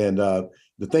 And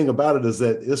the thing about it is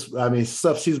that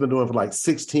stuff she's been doing for like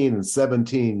 16 and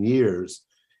 17 years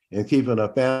and keeping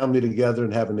a family together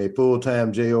and having a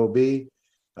full-time job.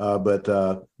 But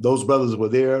those brothers were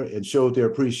there and showed their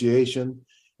appreciation.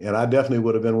 And I definitely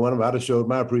would have been one of them. I'd have showed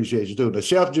my appreciation too. The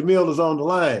Chef Jamil is on the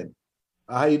line.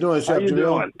 How you doing, Chef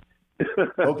Jamil?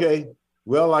 Okay.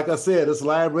 Well, like I said, it's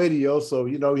live radio, so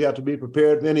you have to be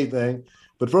prepared for anything.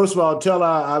 But first of all,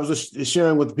 I was just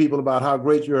sharing with the people about how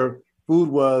great your food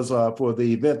was for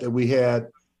the event that we had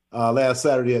last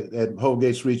Saturday at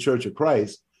Holgate Street Church of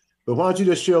Christ. But why don't you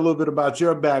just share a little bit about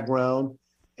your background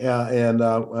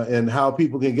and how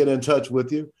people can get in touch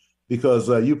with you, because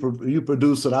you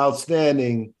produce an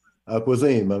outstanding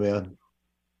cuisine, my man.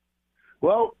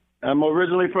 Well, I'm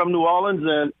originally from New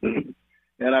Orleans,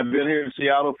 and I've been here in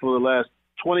Seattle for the last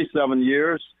 27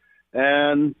 years,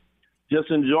 and just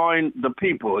enjoying the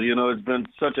people. It's been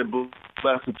such a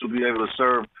blessing to be able to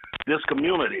serve this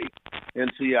community in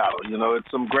Seattle.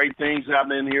 It's some great things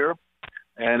happening here,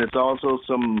 and it's also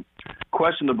some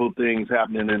questionable things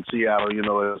happening in Seattle,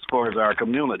 as far as our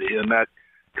community, and that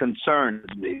concerns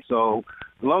me. So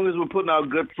as long as we're putting out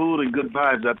good food and good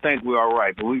vibes, I think we're all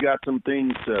right. But we got some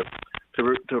things to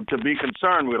be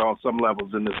concerned with on some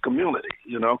levels in this community,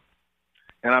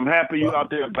 And I'm happy you're out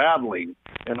there battling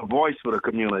and a voice for the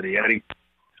community, Eddie,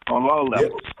 on all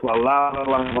levels for a lot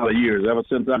of years, ever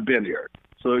since I've been here.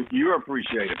 So you're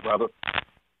appreciated, brother.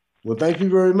 Well, thank you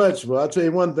very much. Well, I'll tell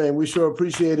you one thing. We sure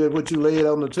appreciated what you laid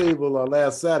on the table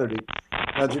last Saturday.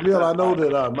 Now, Jamil, I know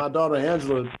that my daughter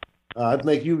Angela, I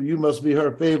think you must be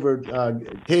her favorite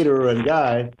caterer and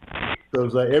guy,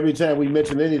 because every time we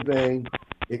mention anything,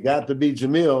 it got to be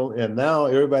Jamil, and now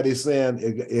everybody's saying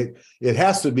it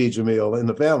has to be Jamil in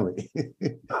the family.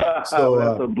 So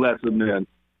that's a blessing, man.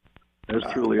 That's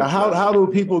truly a blessing. How do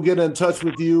people get in touch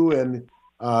with you, and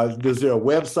is there a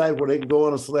website where they can go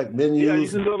on and select menus? Yeah, you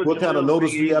can go to what Jamil's kind of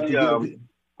notice do you have to give?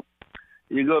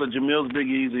 You go to Jamil's Big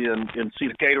Easy and see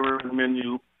the catering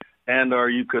menu, or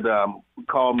you could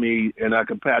call me and I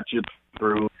could patch you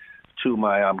through to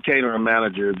my catering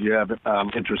manager if you have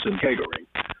interest in catering.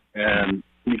 And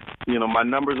my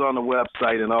number's on the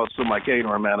website, and also my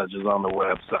catering manager's on the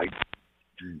website.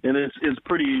 And it's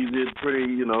pretty easy. It's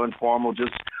pretty, informal.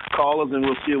 Just call us and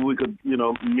we'll see if we could,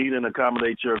 meet and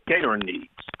accommodate your catering needs.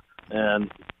 And,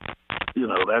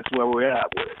 that's where we're at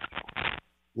with it.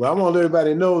 Well, I want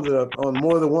everybody to know that on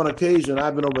more than one occasion,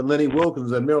 I've been over at Lenny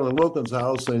Wilkins at Marilyn Wilkins'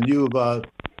 house, and you've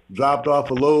dropped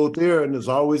off a load there, and it's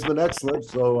always been excellent.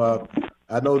 So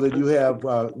I know that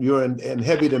you're in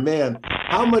heavy demand.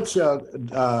 How much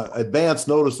advance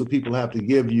notice do people have to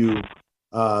give you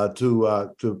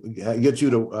to get you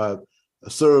to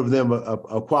serve them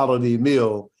a quality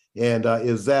meal? And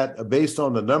is that based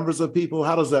on the numbers of people?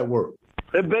 How does that work?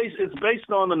 It's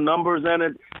based on the numbers,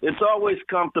 and it's always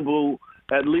comfortable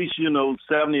at least,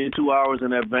 72 hours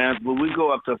in advance, but we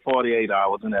go up to 48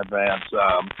 hours in advance,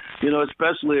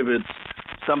 especially if it's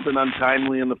something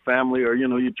untimely in the family or,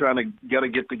 you're trying to get a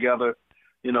get-together,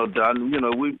 done.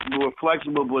 We're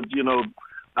flexible, but,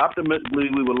 optimistically,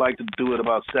 we would like to do it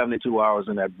about 72 hours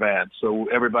in advance so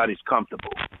everybody's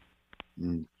comfortable.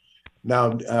 Mm.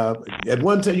 Now, at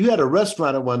one time, you had a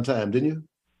restaurant at one time, didn't you?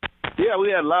 Yeah,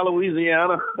 we had La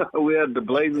Louisiana. We had the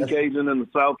Blazing Cajun in the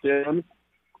South End,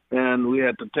 and we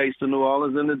had the Taste of New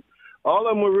Orleans. And all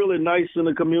of them were really nice in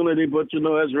the community, but,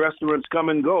 as restaurants come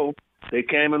and go, they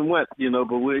came and went,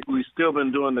 but we still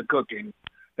been doing the cooking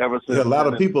ever since. Yeah, a lot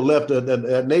of people left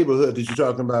that neighborhood that you're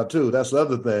talking about, too. That's the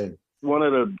other thing. One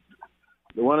of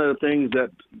the things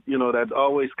that, that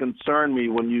always concerned me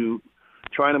when you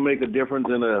trying to make a difference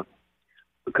in a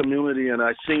community, and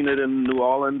I've seen it in New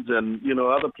Orleans and,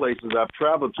 other places I've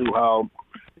traveled to, how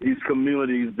these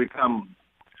communities become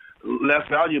less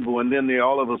valuable and then they're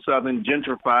all of a sudden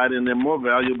gentrified and they're more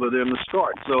valuable than the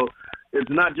start. So it's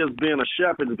not just being a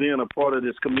chef, it's being a part of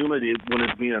this community when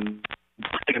it's being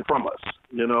taken from us,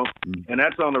 and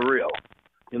that's on the real.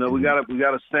 We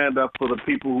gotta stand up for the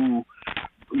people who,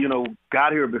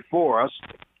 got here before us,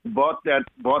 bought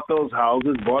those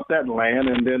houses, bought that land,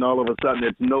 and then all of a sudden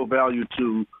it's no value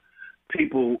to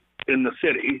people in the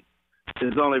city.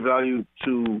 It's only value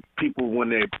to people when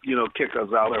they, kick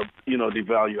us out or,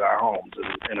 devalue our homes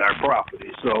and our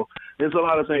property. So there's a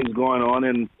lot of things going on,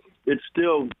 and it's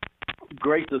still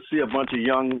great to see a bunch of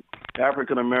young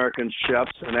African-American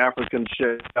chefs and African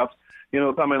chefs,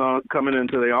 coming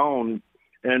into their own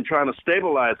and trying to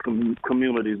stabilize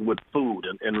communities with food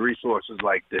and resources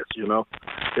like this.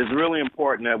 It's really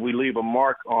important that we leave a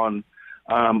mark on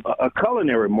a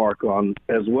culinary mark on,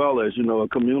 as well as a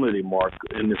community mark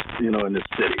in this in this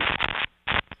city.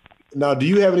 Now, do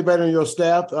you have anybody on your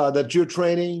staff that you're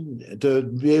training to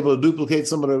be able to duplicate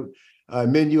some of the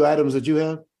menu items that you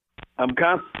have? I'm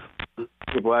constantly,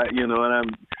 and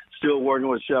I'm still working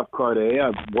with Chef Cardet.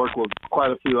 I've worked with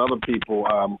quite a few other people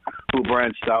who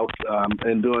branched out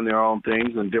and doing their own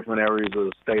things in different areas of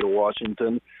the state of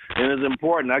Washington. And it's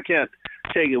important. I can't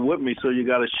take it with me, so you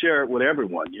got to share it with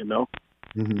everyone.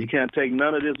 Mm-hmm. You can't take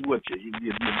none of this with you.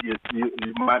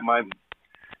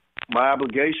 My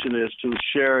obligation is to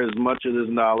share as much of this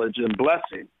knowledge and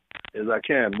blessing as I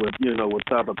can with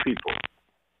other people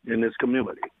in this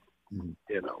community.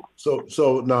 Mm-hmm.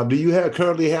 So now, do you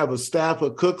currently have a staff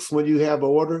of cooks when you have an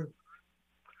order?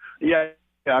 Yeah,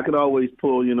 I could always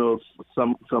pull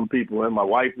some people in. My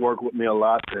wife worked with me a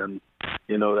lot, and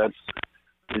we're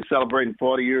celebrating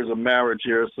 40 years of marriage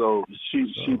here, so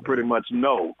she pretty much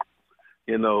know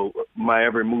my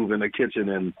every move in the kitchen,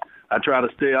 and I try to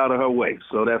stay out of her way.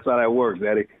 So that's how that works,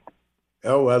 Eddie.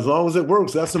 Oh, as long as it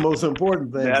works, that's the most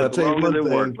important thing. As long as it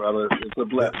works, brother, it's a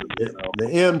blessing. The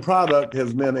end product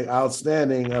has been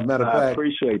outstanding. As a matter of fact, I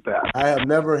appreciate that. I have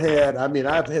never had.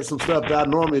 I've had some stuff that I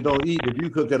normally don't eat. If you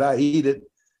cook it, I eat it,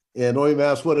 and don't even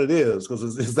ask what it is because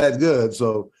it's that good.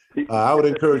 So I would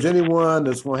encourage anyone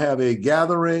that's going to have a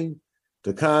gathering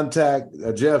to contact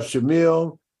Chef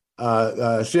Jamil.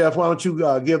 Chef, why don't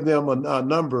you give them a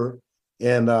number,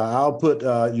 and I'll put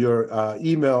your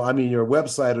your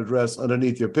website address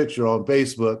underneath your picture on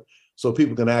Facebook so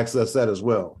people can access that as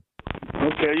well.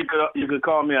 Okay, you could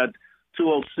call me at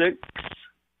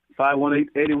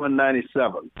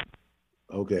 206-518-8197.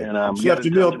 Okay. And Chef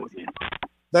Jamil,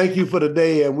 thank you for the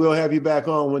day, and we'll have you back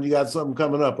on when you got something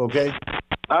coming up, okay?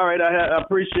 All right, I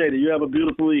appreciate it. You have a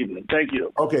beautiful evening. Thank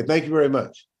you. Okay, thank you very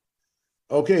much.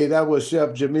 Okay, that was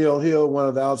Chef Jamil Hill, one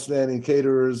of the outstanding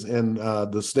caterers in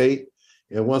the state.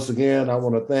 And once again, I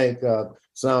want to thank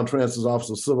Sound Transit's Office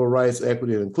of Civil Rights,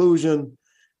 Equity, and Inclusion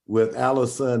with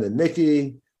Allison and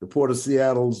Nikki, the Port of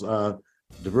Seattle's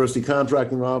Diversity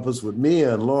Contracting Office with me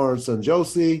and Lawrence and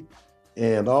Josie,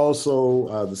 and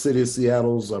also the City of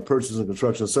Seattle's Purchase and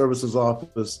Construction Services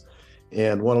Office.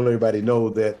 And want to let everybody know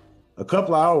that a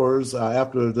couple hours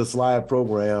after this live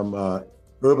program,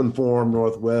 Urban Forum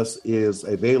Northwest is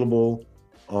available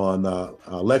on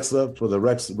Alexa for the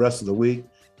rest of the week.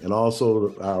 And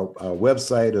also our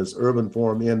website is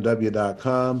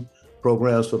urbanforumnw.com.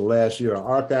 Programs for the last year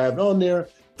are archived on there.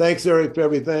 Thanks, Eric, for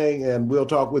everything, and we'll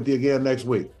talk with you again next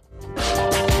week.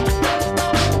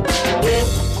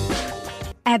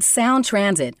 At Sound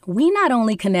Transit, we not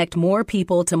only connect more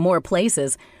people to more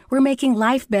places, we're making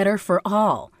life better for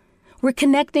all. We're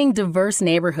connecting diverse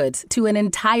neighborhoods to an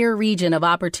entire region of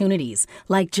opportunities,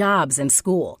 like jobs and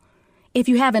school. If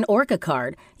you have an ORCA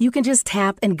card, you can just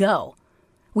tap and go.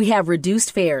 We have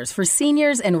reduced fares for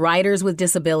seniors and riders with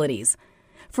disabilities.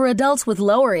 For adults with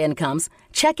lower incomes,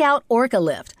 check out ORCA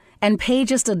Lift and pay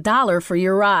just $1 for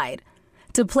your ride.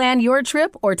 To plan your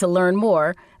trip or to learn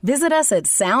more, visit us at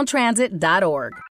soundtransit.org.